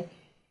away,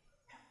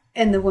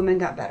 and the woman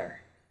got better.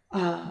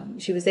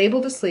 She was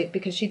able to sleep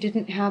because she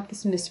didn't have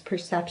this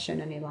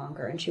misperception any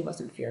longer and she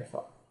wasn't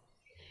fearful.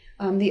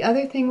 The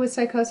other thing with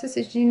psychosis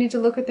is you need to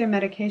look at their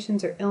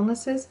medications or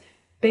illnesses.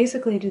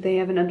 Basically, do they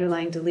have an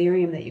underlying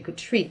delirium that you could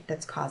treat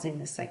that's causing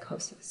this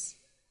psychosis?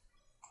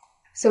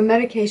 So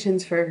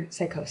medications for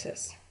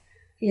psychosis.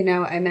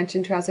 I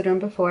mentioned trazodone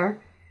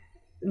before.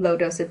 Low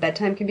dose at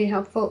bedtime can be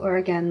helpful, or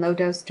again, low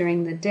dose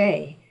during the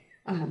day,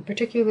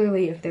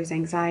 particularly if there's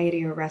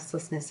anxiety or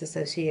restlessness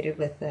associated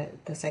with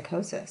the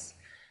psychosis.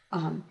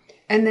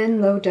 And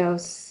then low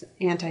dose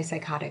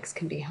antipsychotics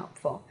can be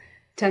helpful.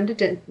 Tend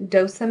to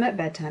dose them at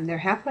bedtime. Their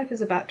half-life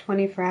is about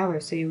 24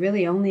 hours, so you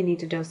really only need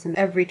to dose them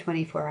every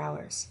 24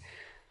 hours.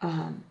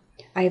 I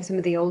have some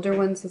of the older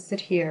ones listed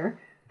here.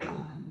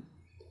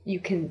 You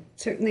can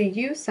certainly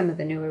use some of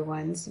the newer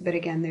ones, but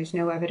again, there's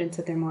no evidence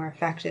that they're more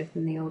effective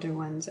than the older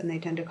ones, and they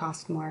tend to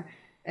cost more,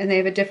 and they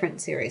have a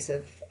different series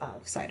of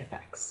side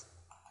effects.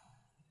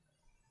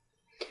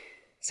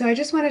 So I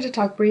just wanted to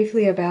talk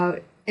briefly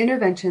about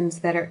interventions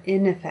that are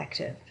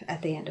ineffective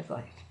at the end of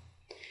life.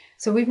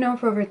 So we've known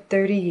for over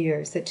 30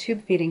 years that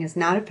tube feeding is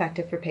not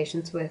effective for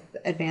patients with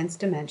advanced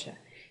dementia.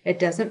 It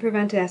doesn't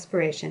prevent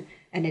aspiration,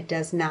 and it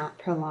does not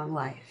prolong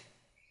life.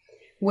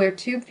 Where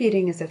tube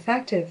feeding is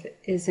effective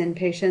is in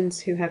patients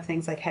who have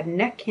things like head and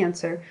neck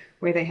cancer,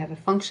 where they have a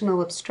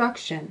functional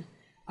obstruction.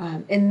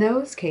 In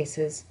those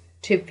cases,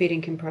 tube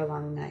feeding can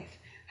prolong life.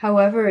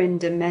 However, in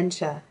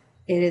dementia,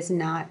 it is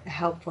not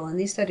helpful. And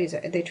these studies,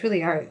 they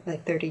truly are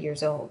like 30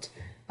 years old,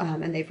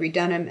 and they've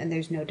redone them, and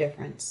there's no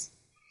difference.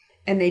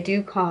 And they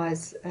do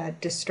cause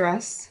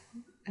distress,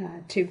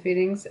 tube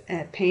feedings,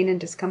 pain and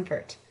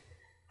discomfort,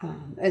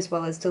 as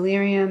well as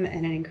delirium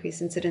and an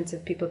increased incidence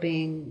of people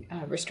being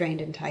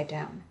restrained and tied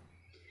down.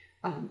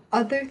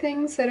 Other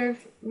things that are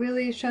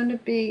really shown to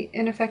be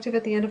ineffective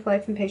at the end of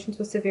life in patients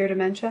with severe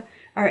dementia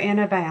are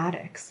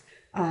antibiotics.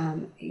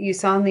 You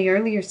saw in the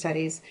earlier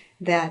studies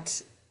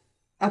that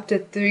up to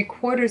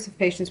 3/4 of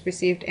patients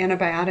received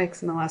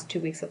antibiotics in the last 2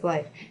 weeks of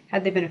life.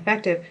 Had they been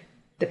effective,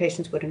 the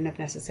patients wouldn't have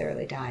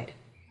necessarily died.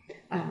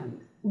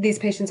 These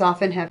patients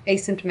often have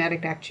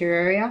asymptomatic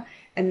bacteriuria,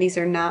 and these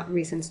are not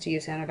reasons to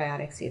use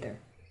antibiotics either.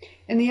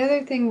 And the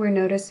other thing we're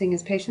noticing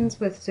is patients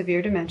with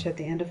severe dementia at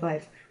the end of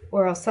life,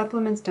 oral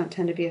supplements don't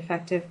tend to be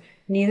effective,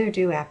 neither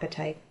do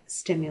appetite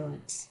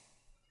stimulants.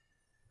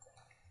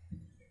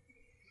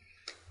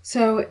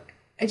 So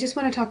I just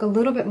want to talk a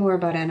little bit more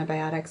about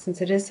antibiotics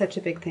since it is such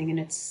a big thing and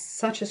it's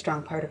such a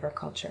strong part of our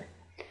culture.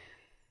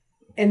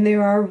 And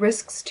there are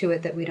risks to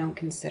it that we don't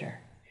consider.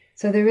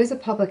 So there is a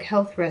public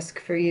health risk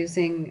for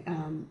using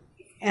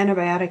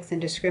antibiotics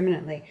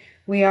indiscriminately.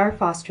 We are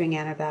fostering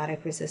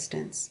antibiotic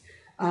resistance,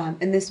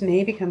 and this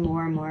may become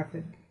more and more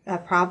of a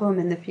problem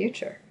in the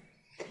future.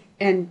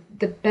 And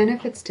the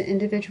benefits to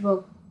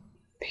individual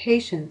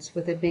patients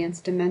with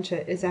advanced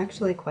dementia is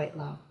actually quite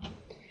low.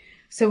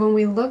 So when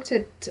we looked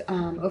at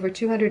over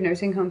 200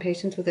 nursing home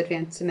patients with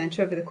advanced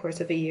dementia over the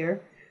course of a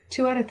year,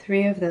 2 out of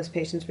 3 of those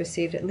patients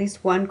received at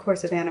least one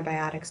course of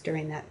antibiotics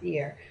during that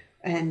year,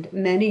 and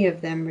many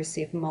of them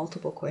received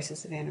multiple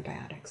courses of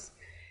antibiotics.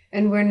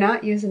 And we're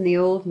not using the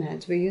old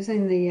meds, we're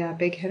using the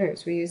big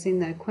hitters. We're using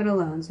the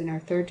quinolones and our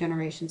 3rd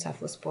generation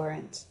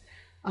cephalosporins.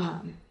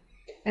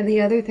 And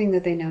the other thing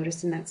that they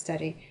noticed in that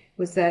study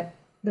was that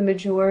the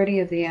majority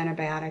of the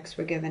antibiotics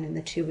were given in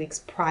the 2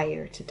 weeks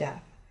prior to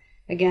death.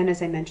 Again,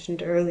 as I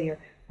mentioned earlier,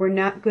 we're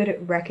not good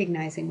at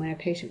recognizing when a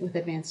patient with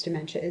advanced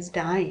dementia is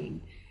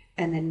dying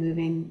and then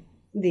moving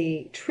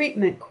the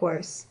treatment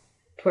course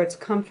towards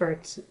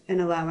comfort and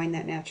allowing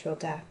that natural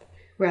death.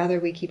 Rather,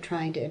 we keep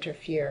trying to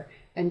interfere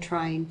and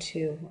trying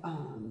to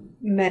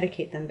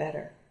medicate them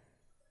better.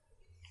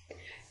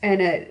 And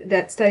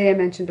that study I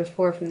mentioned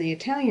before from the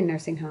Italian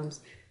nursing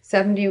homes,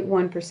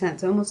 71%,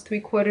 so almost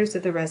 3/4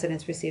 of the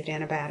residents received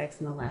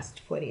antibiotics in the last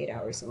 48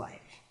 hours of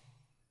life.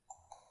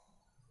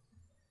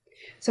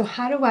 So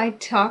how do I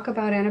talk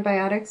about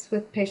antibiotics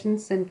with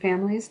patients and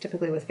families,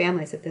 typically with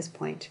families at this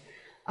point?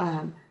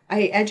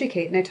 I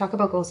educate and I talk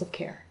about goals of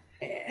care.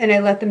 And I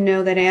let them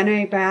know that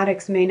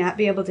antibiotics may not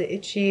be able to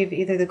achieve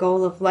either the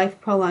goal of life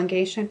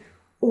prolongation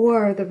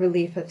or the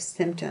relief of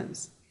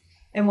symptoms.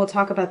 And we'll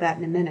talk about that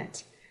in a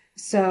minute.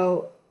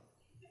 So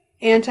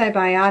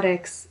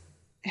antibiotics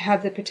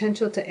have the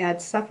potential to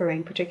add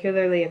suffering,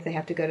 particularly if they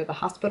have to go to the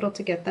hospital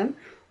to get them,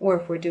 or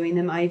if we're doing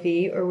them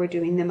IV or we're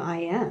doing them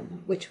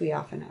IM, which we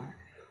often are,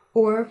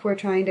 or if we're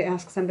trying to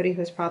ask somebody who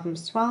has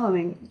problems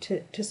swallowing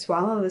to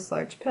swallow this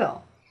large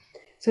pill.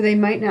 So they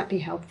might not be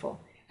helpful.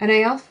 And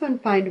I often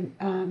find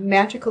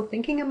magical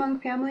thinking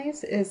among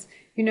families is,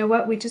 you know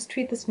what, we just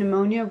treat this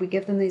pneumonia, we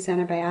give them these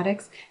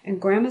antibiotics,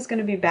 and grandma's going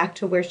to be back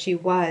to where she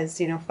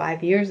was,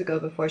 5 years ago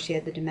before she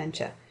had the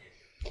dementia.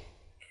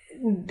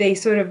 They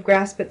sort of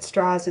grasp at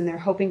straws and they're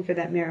hoping for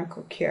that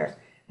miracle cure.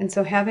 And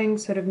so having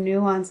sort of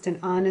nuanced and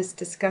honest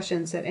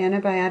discussions that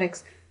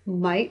antibiotics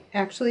might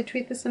actually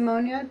treat this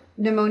pneumonia,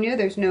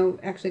 there's no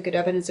actually good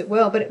evidence it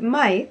will, but it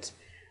might,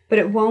 but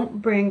it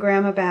won't bring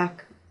grandma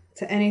back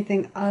to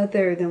anything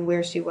other than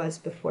where she was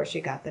before she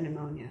got the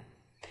pneumonia.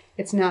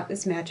 It's not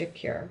this magic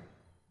cure.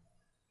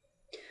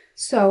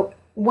 So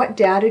what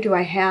data do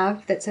I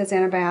have that says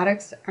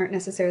antibiotics aren't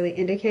necessarily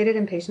indicated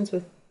in patients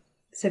with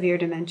severe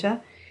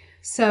dementia?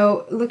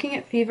 So looking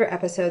at fever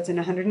episodes in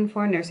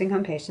 104 nursing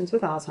home patients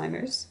with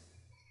Alzheimer's,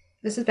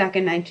 this is back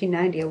in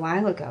 1990, a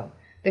while ago,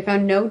 they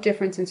found no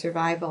difference in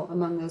survival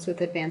among those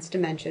with advanced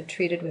dementia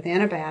treated with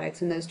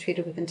antibiotics and those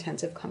treated with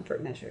intensive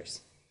comfort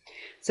measures.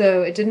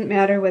 So it didn't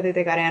matter whether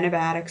they got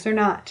antibiotics or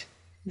not.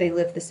 They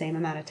lived the same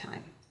amount of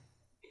time.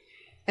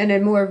 And a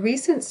more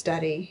recent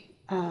study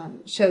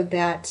showed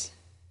that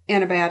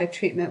antibiotic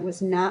treatment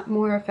was not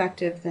more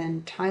effective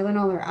than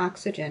Tylenol or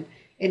oxygen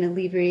in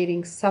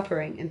alleviating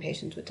suffering in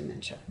patients with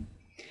dementia.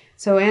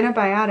 So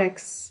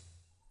antibiotics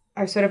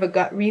are sort of a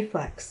gut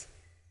reflex.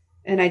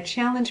 And I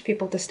challenge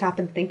people to stop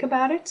and think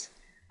about it.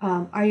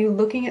 Are you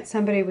looking at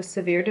somebody with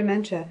severe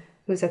dementia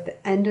who's at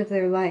the end of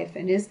their life,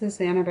 and is this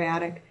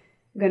antibiotic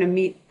going to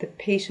meet the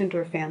patient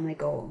or family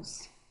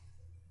goals?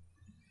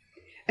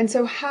 And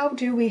so how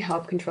do we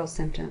help control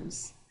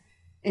symptoms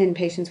in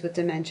patients with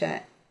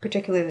dementia,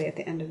 particularly at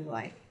the end of their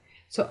life?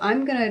 So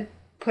I'm going to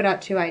put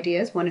out two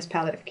ideas. One is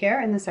palliative care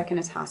and the second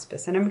is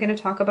hospice. And I'm going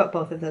to talk about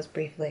both of those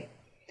briefly.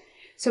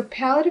 So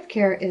palliative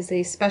care is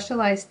a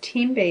specialized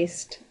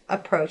team-based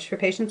approach for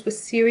patients with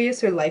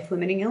serious or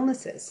life-limiting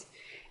illnesses.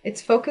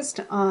 It's focused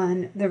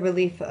on the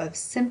relief of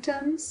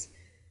symptoms,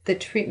 the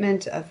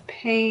treatment of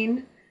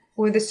pain,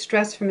 or the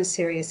stress from a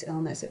serious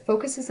illness. It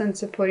focuses on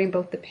supporting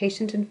both the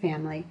patient and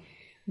family,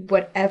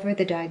 whatever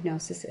the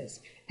diagnosis is.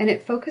 And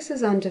it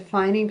focuses on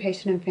defining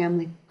patient and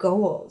family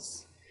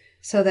goals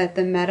so that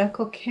the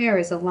medical care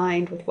is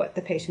aligned with what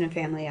the patient and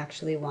family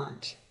actually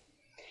want.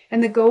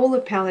 And the goal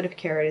of palliative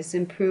care is to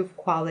improve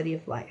quality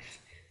of life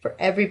for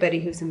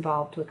everybody who's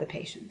involved with the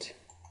patient.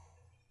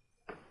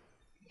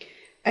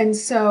 And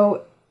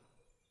so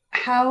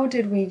how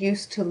did we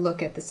used to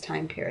look at this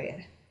time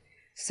period?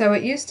 So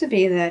it used to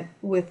be that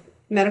with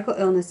medical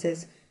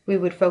illnesses, we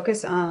would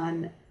focus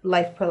on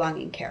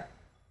life-prolonging care.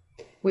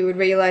 We would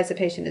realize the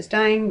patient is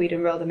dying, we'd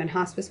enroll them in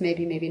hospice,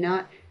 maybe, maybe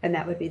not, and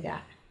that would be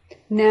that.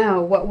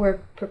 Now, what we're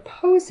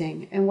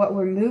proposing and what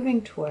we're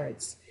moving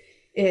towards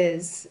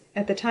is,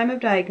 at the time of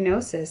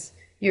diagnosis,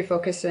 you're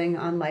focusing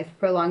on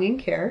life-prolonging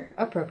care,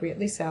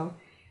 appropriately so,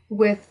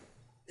 with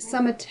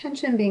some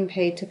attention being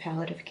paid to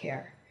palliative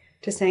care,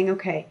 to saying,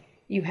 okay,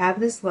 you have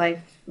this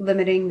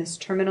life-limiting, this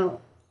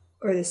terminal,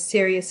 or this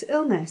serious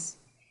illness.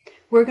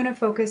 We're going to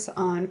focus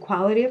on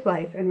quality of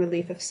life and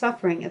relief of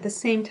suffering at the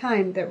same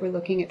time that we're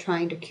looking at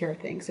trying to cure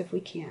things if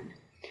we can,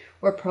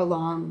 or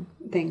prolong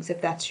things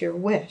if that's your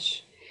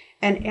wish.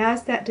 And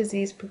as that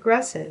disease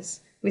progresses,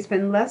 we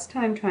spend less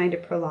time trying to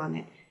prolong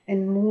it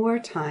and more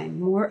time,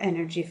 more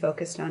energy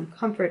focused on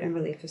comfort and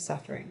relief of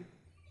suffering,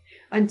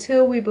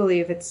 until we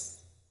believe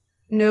it's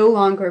no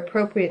longer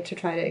appropriate to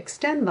try to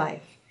extend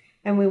life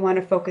and we want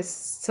to focus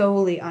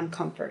solely on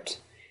comfort.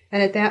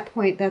 And at that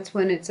point, that's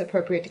when it's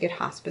appropriate to get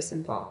hospice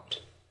involved.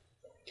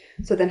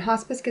 So then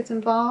hospice gets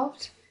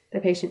involved, the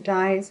patient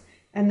dies,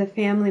 and the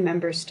family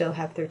members still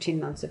have 13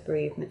 months of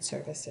bereavement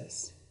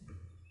services.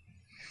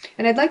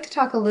 And I'd like to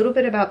talk a little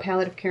bit about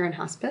palliative care and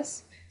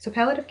hospice. So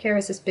palliative care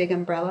is this big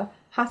umbrella.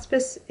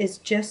 Hospice is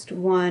just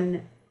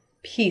one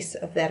piece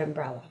of that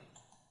umbrella.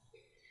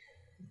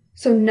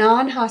 So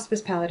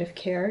non-hospice palliative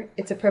care,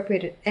 it's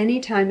appropriate at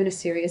any time in a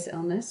serious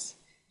illness.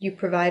 You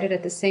provide it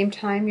at the same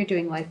time you're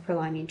doing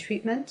life-prolonging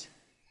treatment.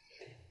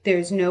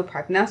 There's no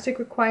prognostic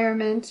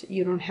requirement.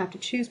 You don't have to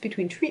choose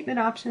between treatment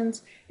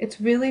options.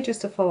 It's really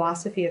just a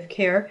philosophy of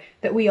care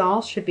that we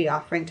all should be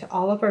offering to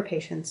all of our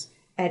patients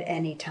at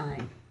any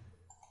time.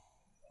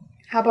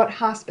 How about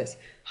hospice?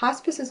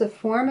 Hospice is a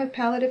form of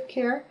palliative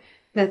care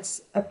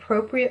that's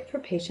appropriate for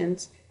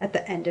patients at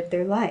the end of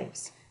their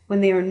lives,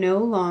 when they are no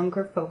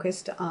longer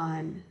focused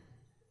on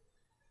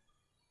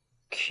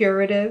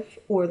curative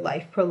or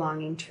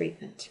life-prolonging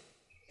treatment.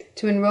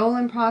 To enroll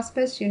in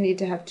hospice, you need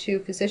to have 2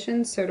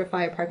 physicians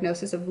certify a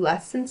prognosis of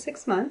less than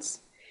 6 months,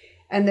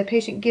 and the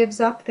patient gives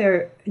up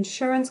their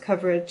insurance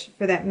coverage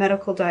for that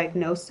medical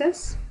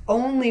diagnosis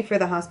only for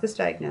the hospice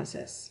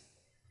diagnosis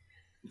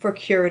for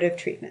curative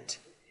treatment.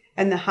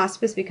 And the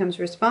hospice becomes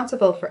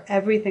responsible for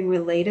everything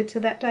related to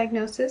that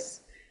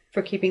diagnosis,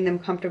 for keeping them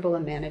comfortable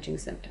and managing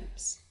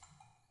symptoms.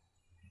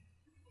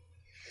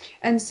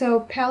 And so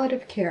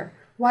palliative care,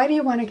 why do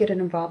you want to get it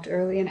involved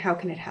early and how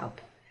can it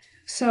help?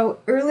 So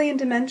early in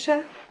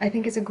dementia, I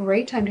think is a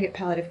great time to get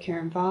palliative care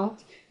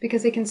involved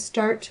because they can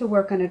start to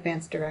work on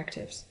advanced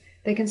directives.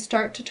 They can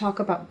start to talk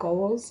about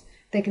goals.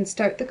 They can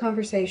start the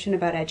conversation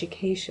about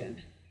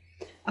education.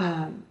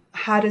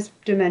 How does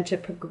dementia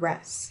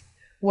progress?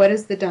 What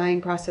does the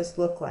dying process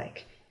look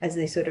like as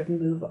they sort of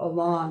move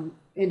along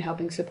in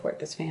helping support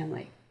this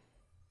family?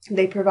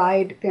 They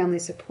provide family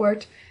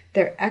support.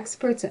 They're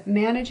experts at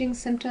managing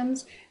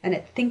symptoms and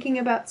at thinking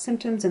about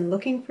symptoms and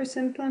looking for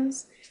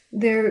symptoms.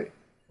 They're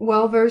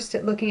well-versed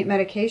at looking at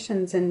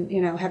medications and,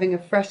 having a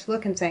fresh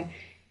look and saying,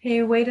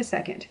 hey, wait a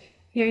second.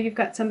 Here you've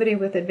got somebody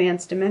with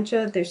advanced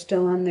dementia. They're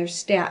still on their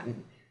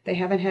statin. They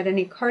haven't had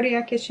any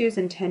cardiac issues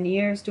in 10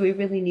 years. Do we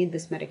really need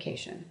this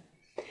medication?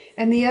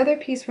 And the other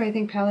piece where I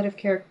think palliative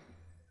care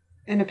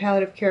and a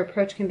palliative care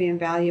approach can be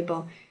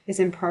invaluable is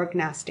in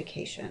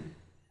prognostication.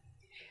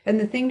 And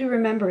the thing to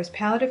remember is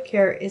palliative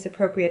care is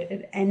appropriate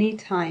at any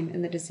time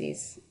in the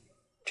disease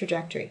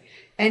trajectory.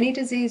 Any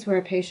disease where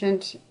a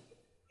patient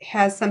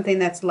has something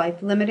that's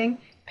life-limiting,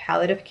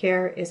 palliative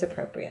care is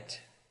appropriate.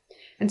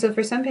 And so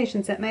for some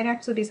patients, that might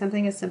actually be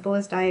something as simple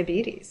as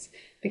diabetes,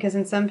 because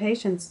in some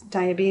patients,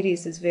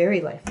 diabetes is very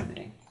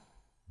life-limiting.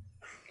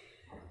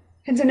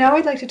 And so now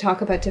I'd like to talk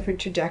about different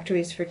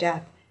trajectories for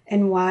death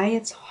and why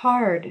it's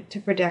hard to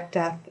predict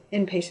death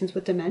in patients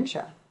with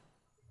dementia.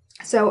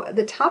 So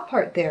the top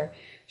part there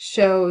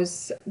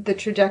shows the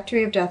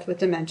trajectory of death with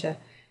dementia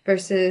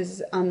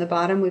versus on the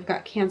bottom we've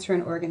got cancer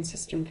and organ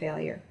system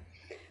failure.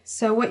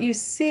 So what you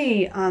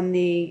see on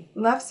the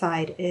left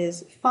side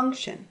is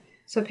function.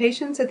 So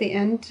patients at the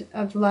end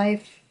of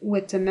life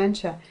with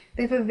dementia,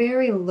 they have a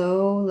very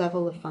low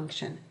level of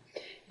function.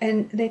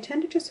 And they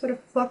tend to just sort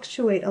of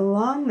fluctuate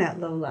along that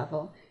low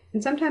level.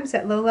 And sometimes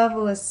that low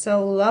level is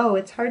so low,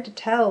 it's hard to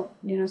tell,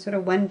 sort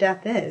of when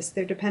death is.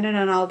 They're dependent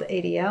on all the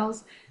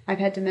ADLs. I've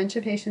had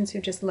dementia patients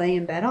who just lay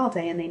in bed all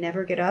day and they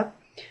never get up,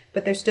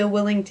 but they're still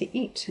willing to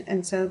eat.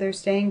 And so they're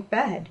staying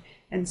fed.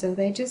 And so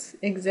they just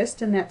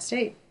exist in that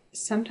state,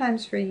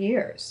 sometimes for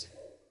years.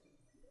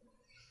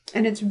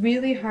 And it's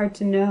really hard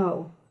to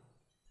know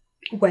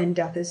when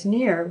death is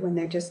near, when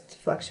they're just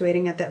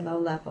fluctuating at that low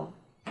level.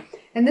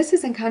 And this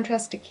is in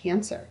contrast to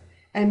cancer.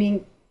 I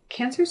mean,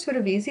 cancer is sort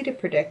of easy to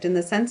predict in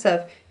the sense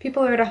of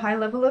people are at a high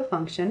level of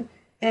function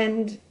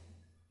and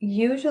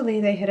usually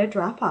they hit a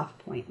drop-off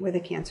point where the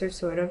cancer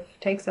sort of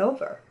takes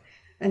over.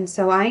 And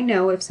so I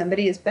know if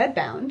somebody is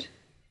bedbound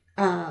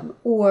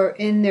or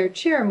in their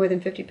chair more than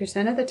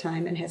 50% of the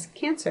time and has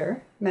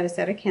cancer,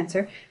 metastatic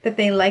cancer, that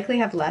they likely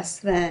have less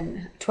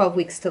than 12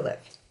 weeks to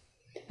live.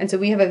 And so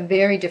we have a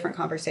very different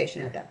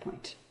conversation at that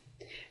point.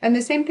 And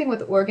the same thing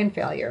with organ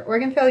failure.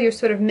 Organ failure is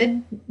sort of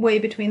midway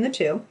between the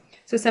two.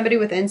 So somebody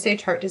with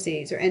end-stage heart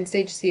disease or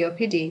end-stage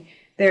COPD,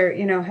 they're,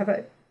 have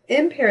an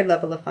impaired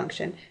level of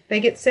function. They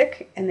get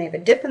sick and they have a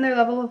dip in their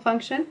level of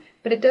function,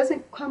 but it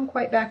doesn't come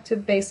quite back to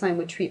baseline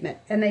with treatment.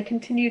 And they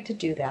continue to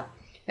do that.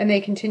 And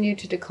they continue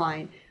to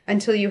decline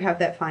until you have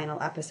that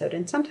final episode.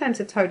 And sometimes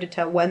it's hard to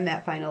tell when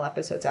that final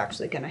episode is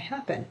actually going to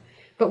happen.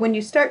 But when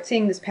you start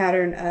seeing this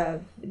pattern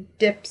of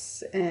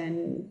dips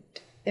and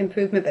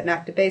improvement but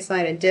not to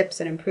baseline and dips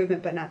and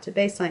improvement but not to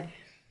baseline,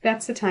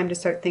 that's the time to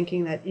start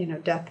thinking that,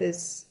 death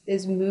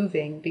is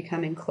moving,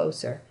 becoming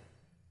closer,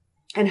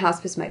 and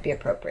hospice might be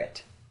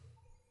appropriate.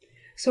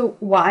 So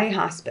why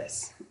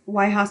hospice?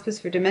 Why hospice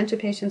for dementia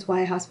patients?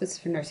 Why hospice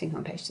for nursing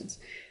home patients?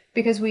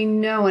 Because we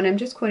know, and I'm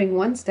just quoting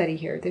one study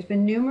here, there's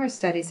been numerous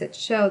studies that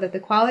show that the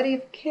quality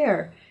of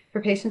care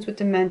for patients with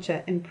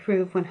dementia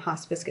improve when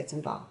hospice gets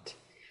involved.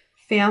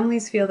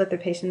 Families feel that their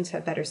patients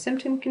have better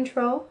symptom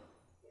control,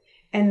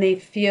 and they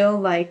feel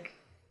like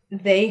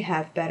they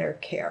have better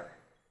care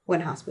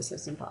when hospice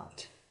is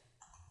involved.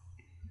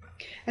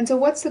 And so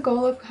what's the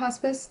goal of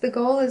hospice? The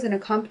goal is an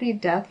accompanied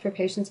death for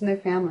patients and their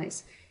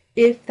families,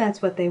 if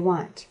that's what they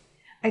want.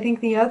 I think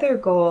the other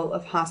goal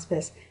of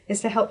hospice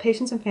is to help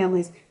patients and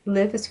families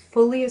live as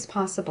fully as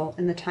possible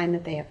in the time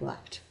that they have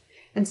left.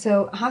 And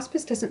so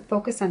hospice doesn't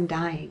focus on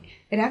dying.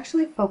 It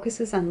actually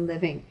focuses on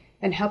living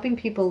and helping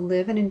people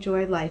live and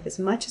enjoy life as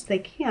much as they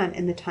can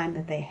in the time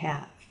that they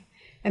have.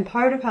 And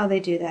part of how they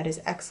do that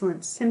is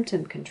excellent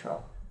symptom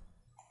control.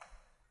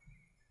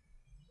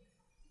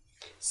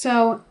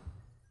 So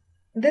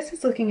this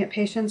is looking at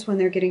patients when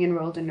they're getting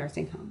enrolled in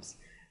nursing homes.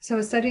 So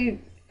a study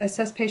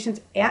assessed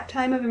patients at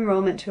time of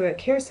enrollment to a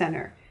care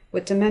center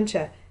with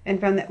dementia and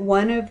found that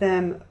one of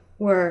them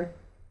were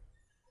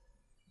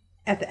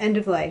at the end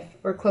of life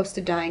or close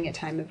to dying at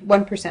time of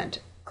 1%,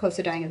 close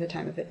to dying at the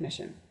time of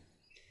admission.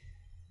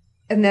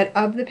 And that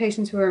of the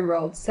patients who are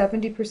enrolled,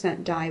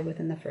 70% die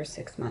within the first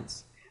 6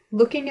 months.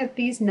 Looking at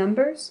these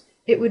numbers,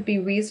 it would be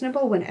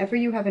reasonable whenever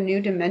you have a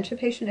new dementia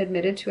patient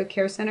admitted to a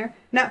care center,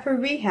 not for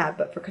rehab,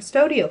 but for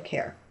custodial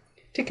care,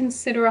 to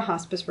consider a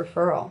hospice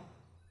referral.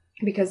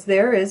 because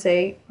there is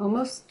a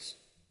almost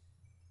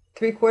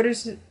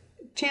 3/4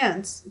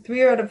 chance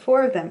 3 out of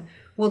 4 of them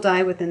will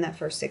die within that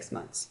first 6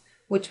 months,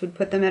 which would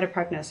put them at a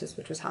prognosis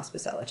which was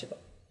hospice eligible.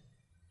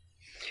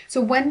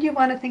 So when do you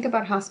want to think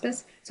about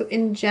hospice? So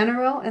in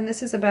general, and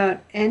this is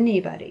about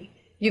anybody,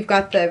 you've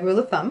got the rule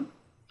of thumb,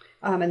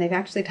 and they've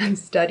actually done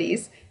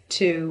studies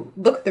to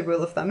look at the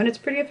rule of thumb, and it's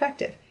pretty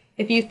effective.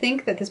 If you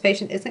think that this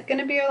patient isn't going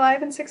to be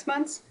alive in 6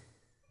 months,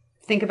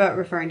 think about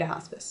referring to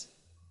hospice.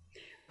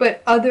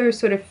 But other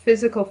sort of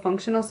physical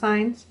functional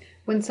signs,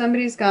 when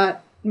somebody's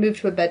got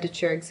moved to a bed to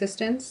chair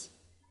existence,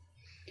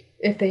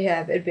 if they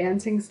have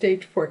advancing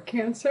stage 4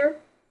 cancer,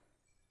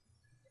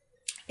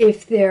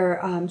 if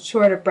they're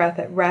short of breath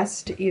at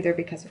rest, either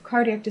because of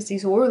cardiac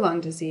disease or lung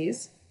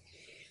disease,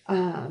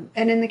 and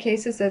in the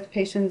cases of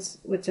patients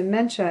with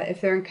dementia,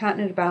 if they're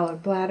incontinent bowel or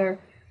bladder,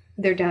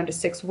 they're down to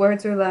 6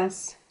 words or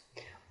less,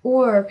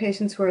 or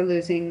patients who are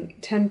losing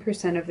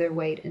 10% of their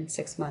weight in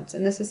 6 months,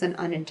 and this is an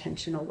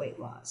unintentional weight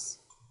loss.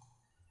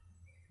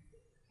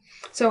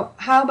 So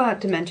how about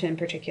dementia in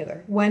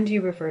particular? When do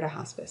you refer to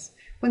hospice?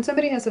 When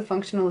somebody has a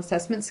functional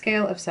assessment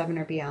scale of 7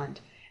 or beyond,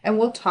 and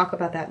we'll talk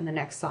about that in the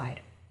next slide.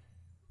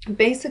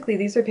 Basically,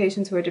 these are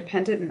patients who are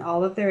dependent on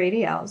all of their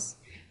ADLs,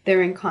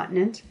 they're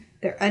incontinent,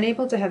 they're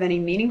unable to have any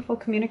meaningful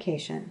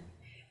communication,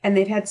 and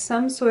they've had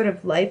some sort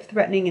of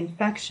life-threatening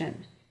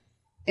infection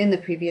in the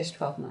previous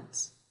 12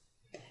 months,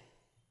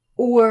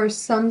 or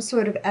some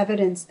sort of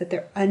evidence that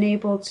they're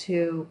unable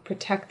to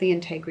protect the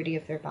integrity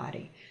of their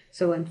body.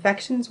 So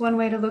infection's one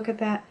way to look at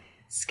that,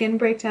 skin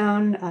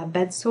breakdown,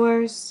 bed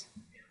sores,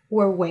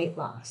 or weight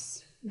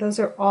loss. Those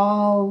are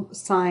all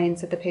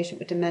signs that the patient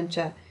with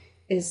dementia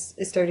is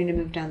starting to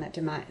move down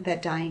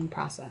that dying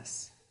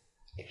process.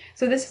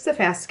 So this is a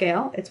FAST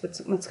scale. It's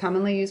what's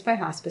commonly used by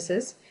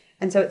hospices.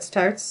 And so it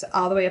starts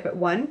all the way up at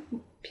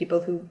 1,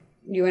 people who,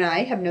 you and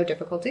I, have no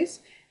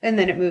difficulties. And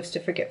then it moves to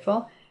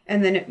forgetful.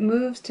 And then it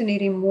moves to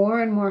needing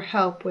more and more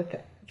help with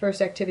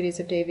first activities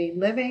of daily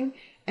living,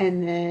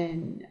 and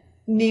then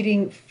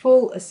needing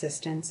full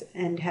assistance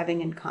and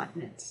having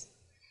incontinence.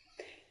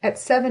 At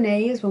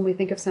 7A is when we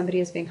think of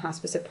somebody as being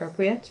hospice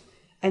appropriate,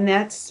 and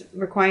that's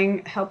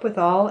requiring help with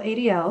all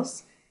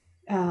ADLs,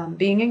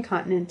 being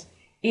incontinent,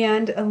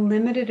 and a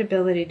limited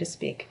ability to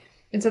speak.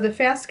 And so the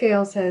FAST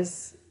scale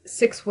says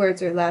 6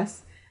 words or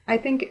less. I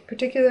think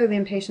particularly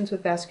in patients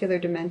with vascular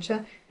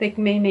dementia, they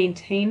may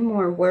maintain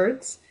more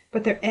words,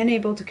 but they're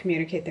unable to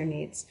communicate their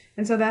needs.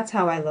 And so that's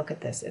how I look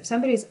at this. If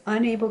somebody's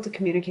unable to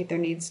communicate their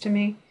needs to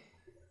me,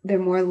 they're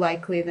more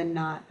likely than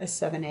not a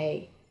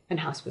 7A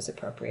and hospice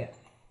appropriate.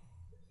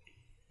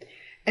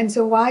 And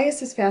so why is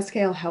this FAST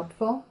scale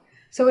helpful?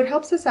 So it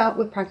helps us out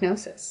with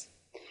prognosis.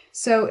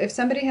 So if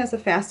somebody has a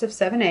FAST of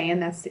 7A,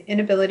 and that's the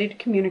inability to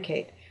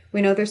communicate,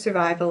 we know their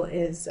survival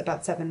is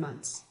about 7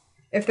 months.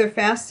 If their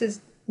FAST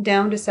is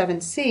down to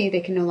 7C,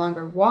 they can no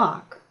longer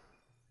walk,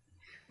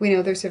 we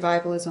know their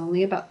survival is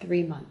only about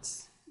 3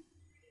 months.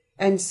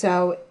 And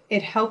so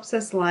it helps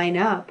us line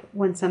up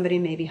when somebody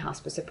may be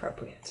hospice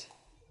appropriate.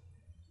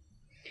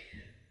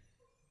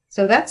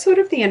 So that's sort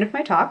of the end of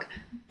my talk,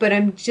 but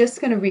I'm just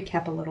going to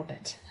recap a little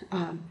bit.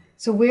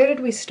 So where did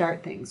we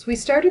start things? We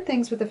started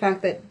things with the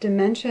fact that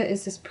dementia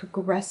is this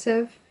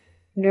progressive,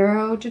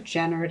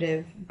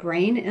 neurodegenerative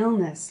brain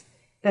illness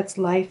that's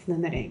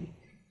life-limiting.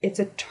 It's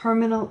a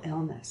terminal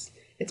illness.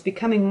 It's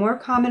becoming more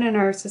common in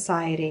our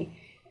society,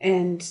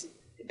 and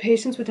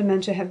patients with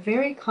dementia have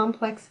very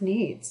complex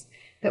needs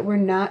that we're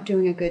not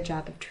doing a good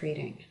job of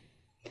treating.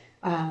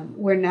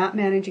 We're not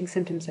managing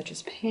symptoms such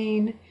as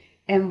pain,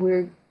 and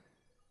we're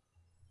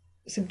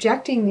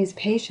subjecting these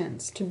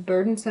patients to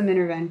burdensome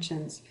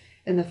interventions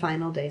in the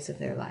final days of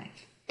their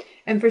life.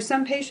 And for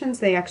some patients,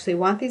 they actually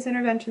want these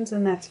interventions,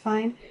 and that's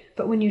fine.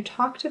 But when you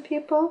talk to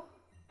people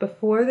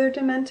before they're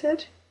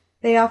demented,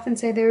 they often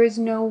say, there is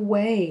no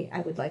way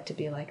I would like to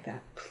be like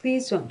that.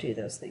 Please don't do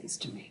those things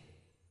to me.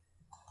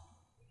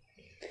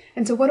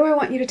 And so what do I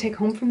want you to take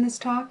home from this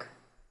talk?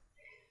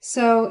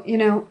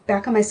 So,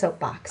 back on my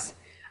soapbox,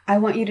 I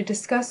want you to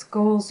discuss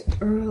goals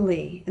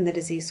early in the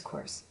disease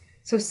course.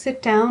 So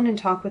sit down and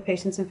talk with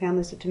patients and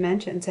families with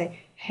dementia and say,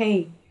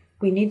 hey,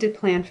 we need to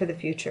plan for the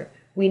future.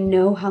 We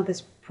know how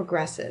this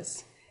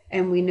progresses,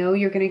 and we know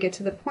you're going to get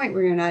to the point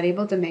where you're not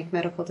able to make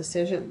medical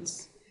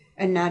decisions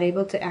and not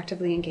able to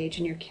actively engage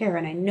in your care.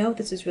 And I know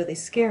this is really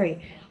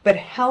scary, but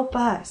help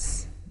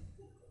us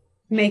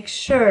make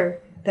sure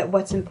that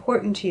what's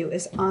important to you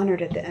is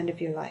honored at the end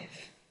of your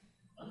life.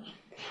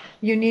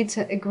 You need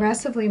to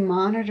aggressively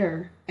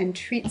monitor and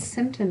treat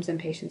symptoms in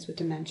patients with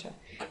dementia.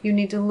 You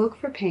need to look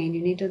for pain,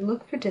 you need to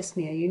look for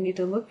dyspnea, you need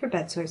to look for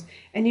bed sores,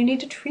 and you need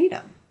to treat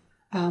them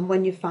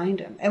when you find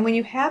them. And when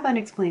you have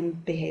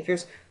unexplained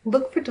behaviors,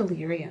 look for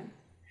delirium.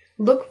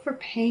 Look for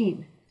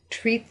pain.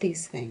 Treat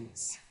these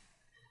things.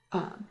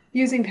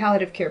 Using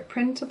palliative care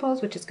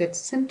principles, which is good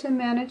symptom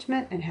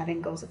management, and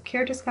having goals of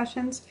care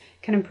discussions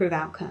can improve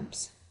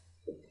outcomes.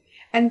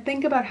 And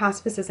think about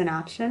hospice as an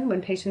option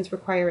when patients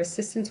require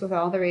assistance with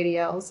all their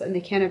ADLs and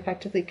they can't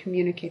effectively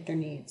communicate their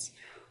needs,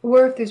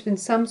 or if there's been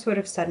some sort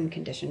of sudden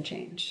condition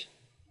change.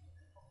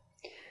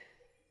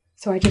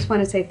 So I just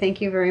want to say thank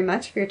you very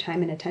much for your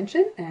time and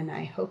attention, and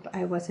I hope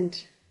I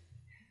wasn't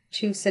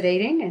too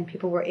sedating and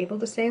people were able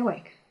to stay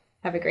awake.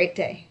 Have a great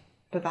day.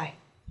 Bye-bye.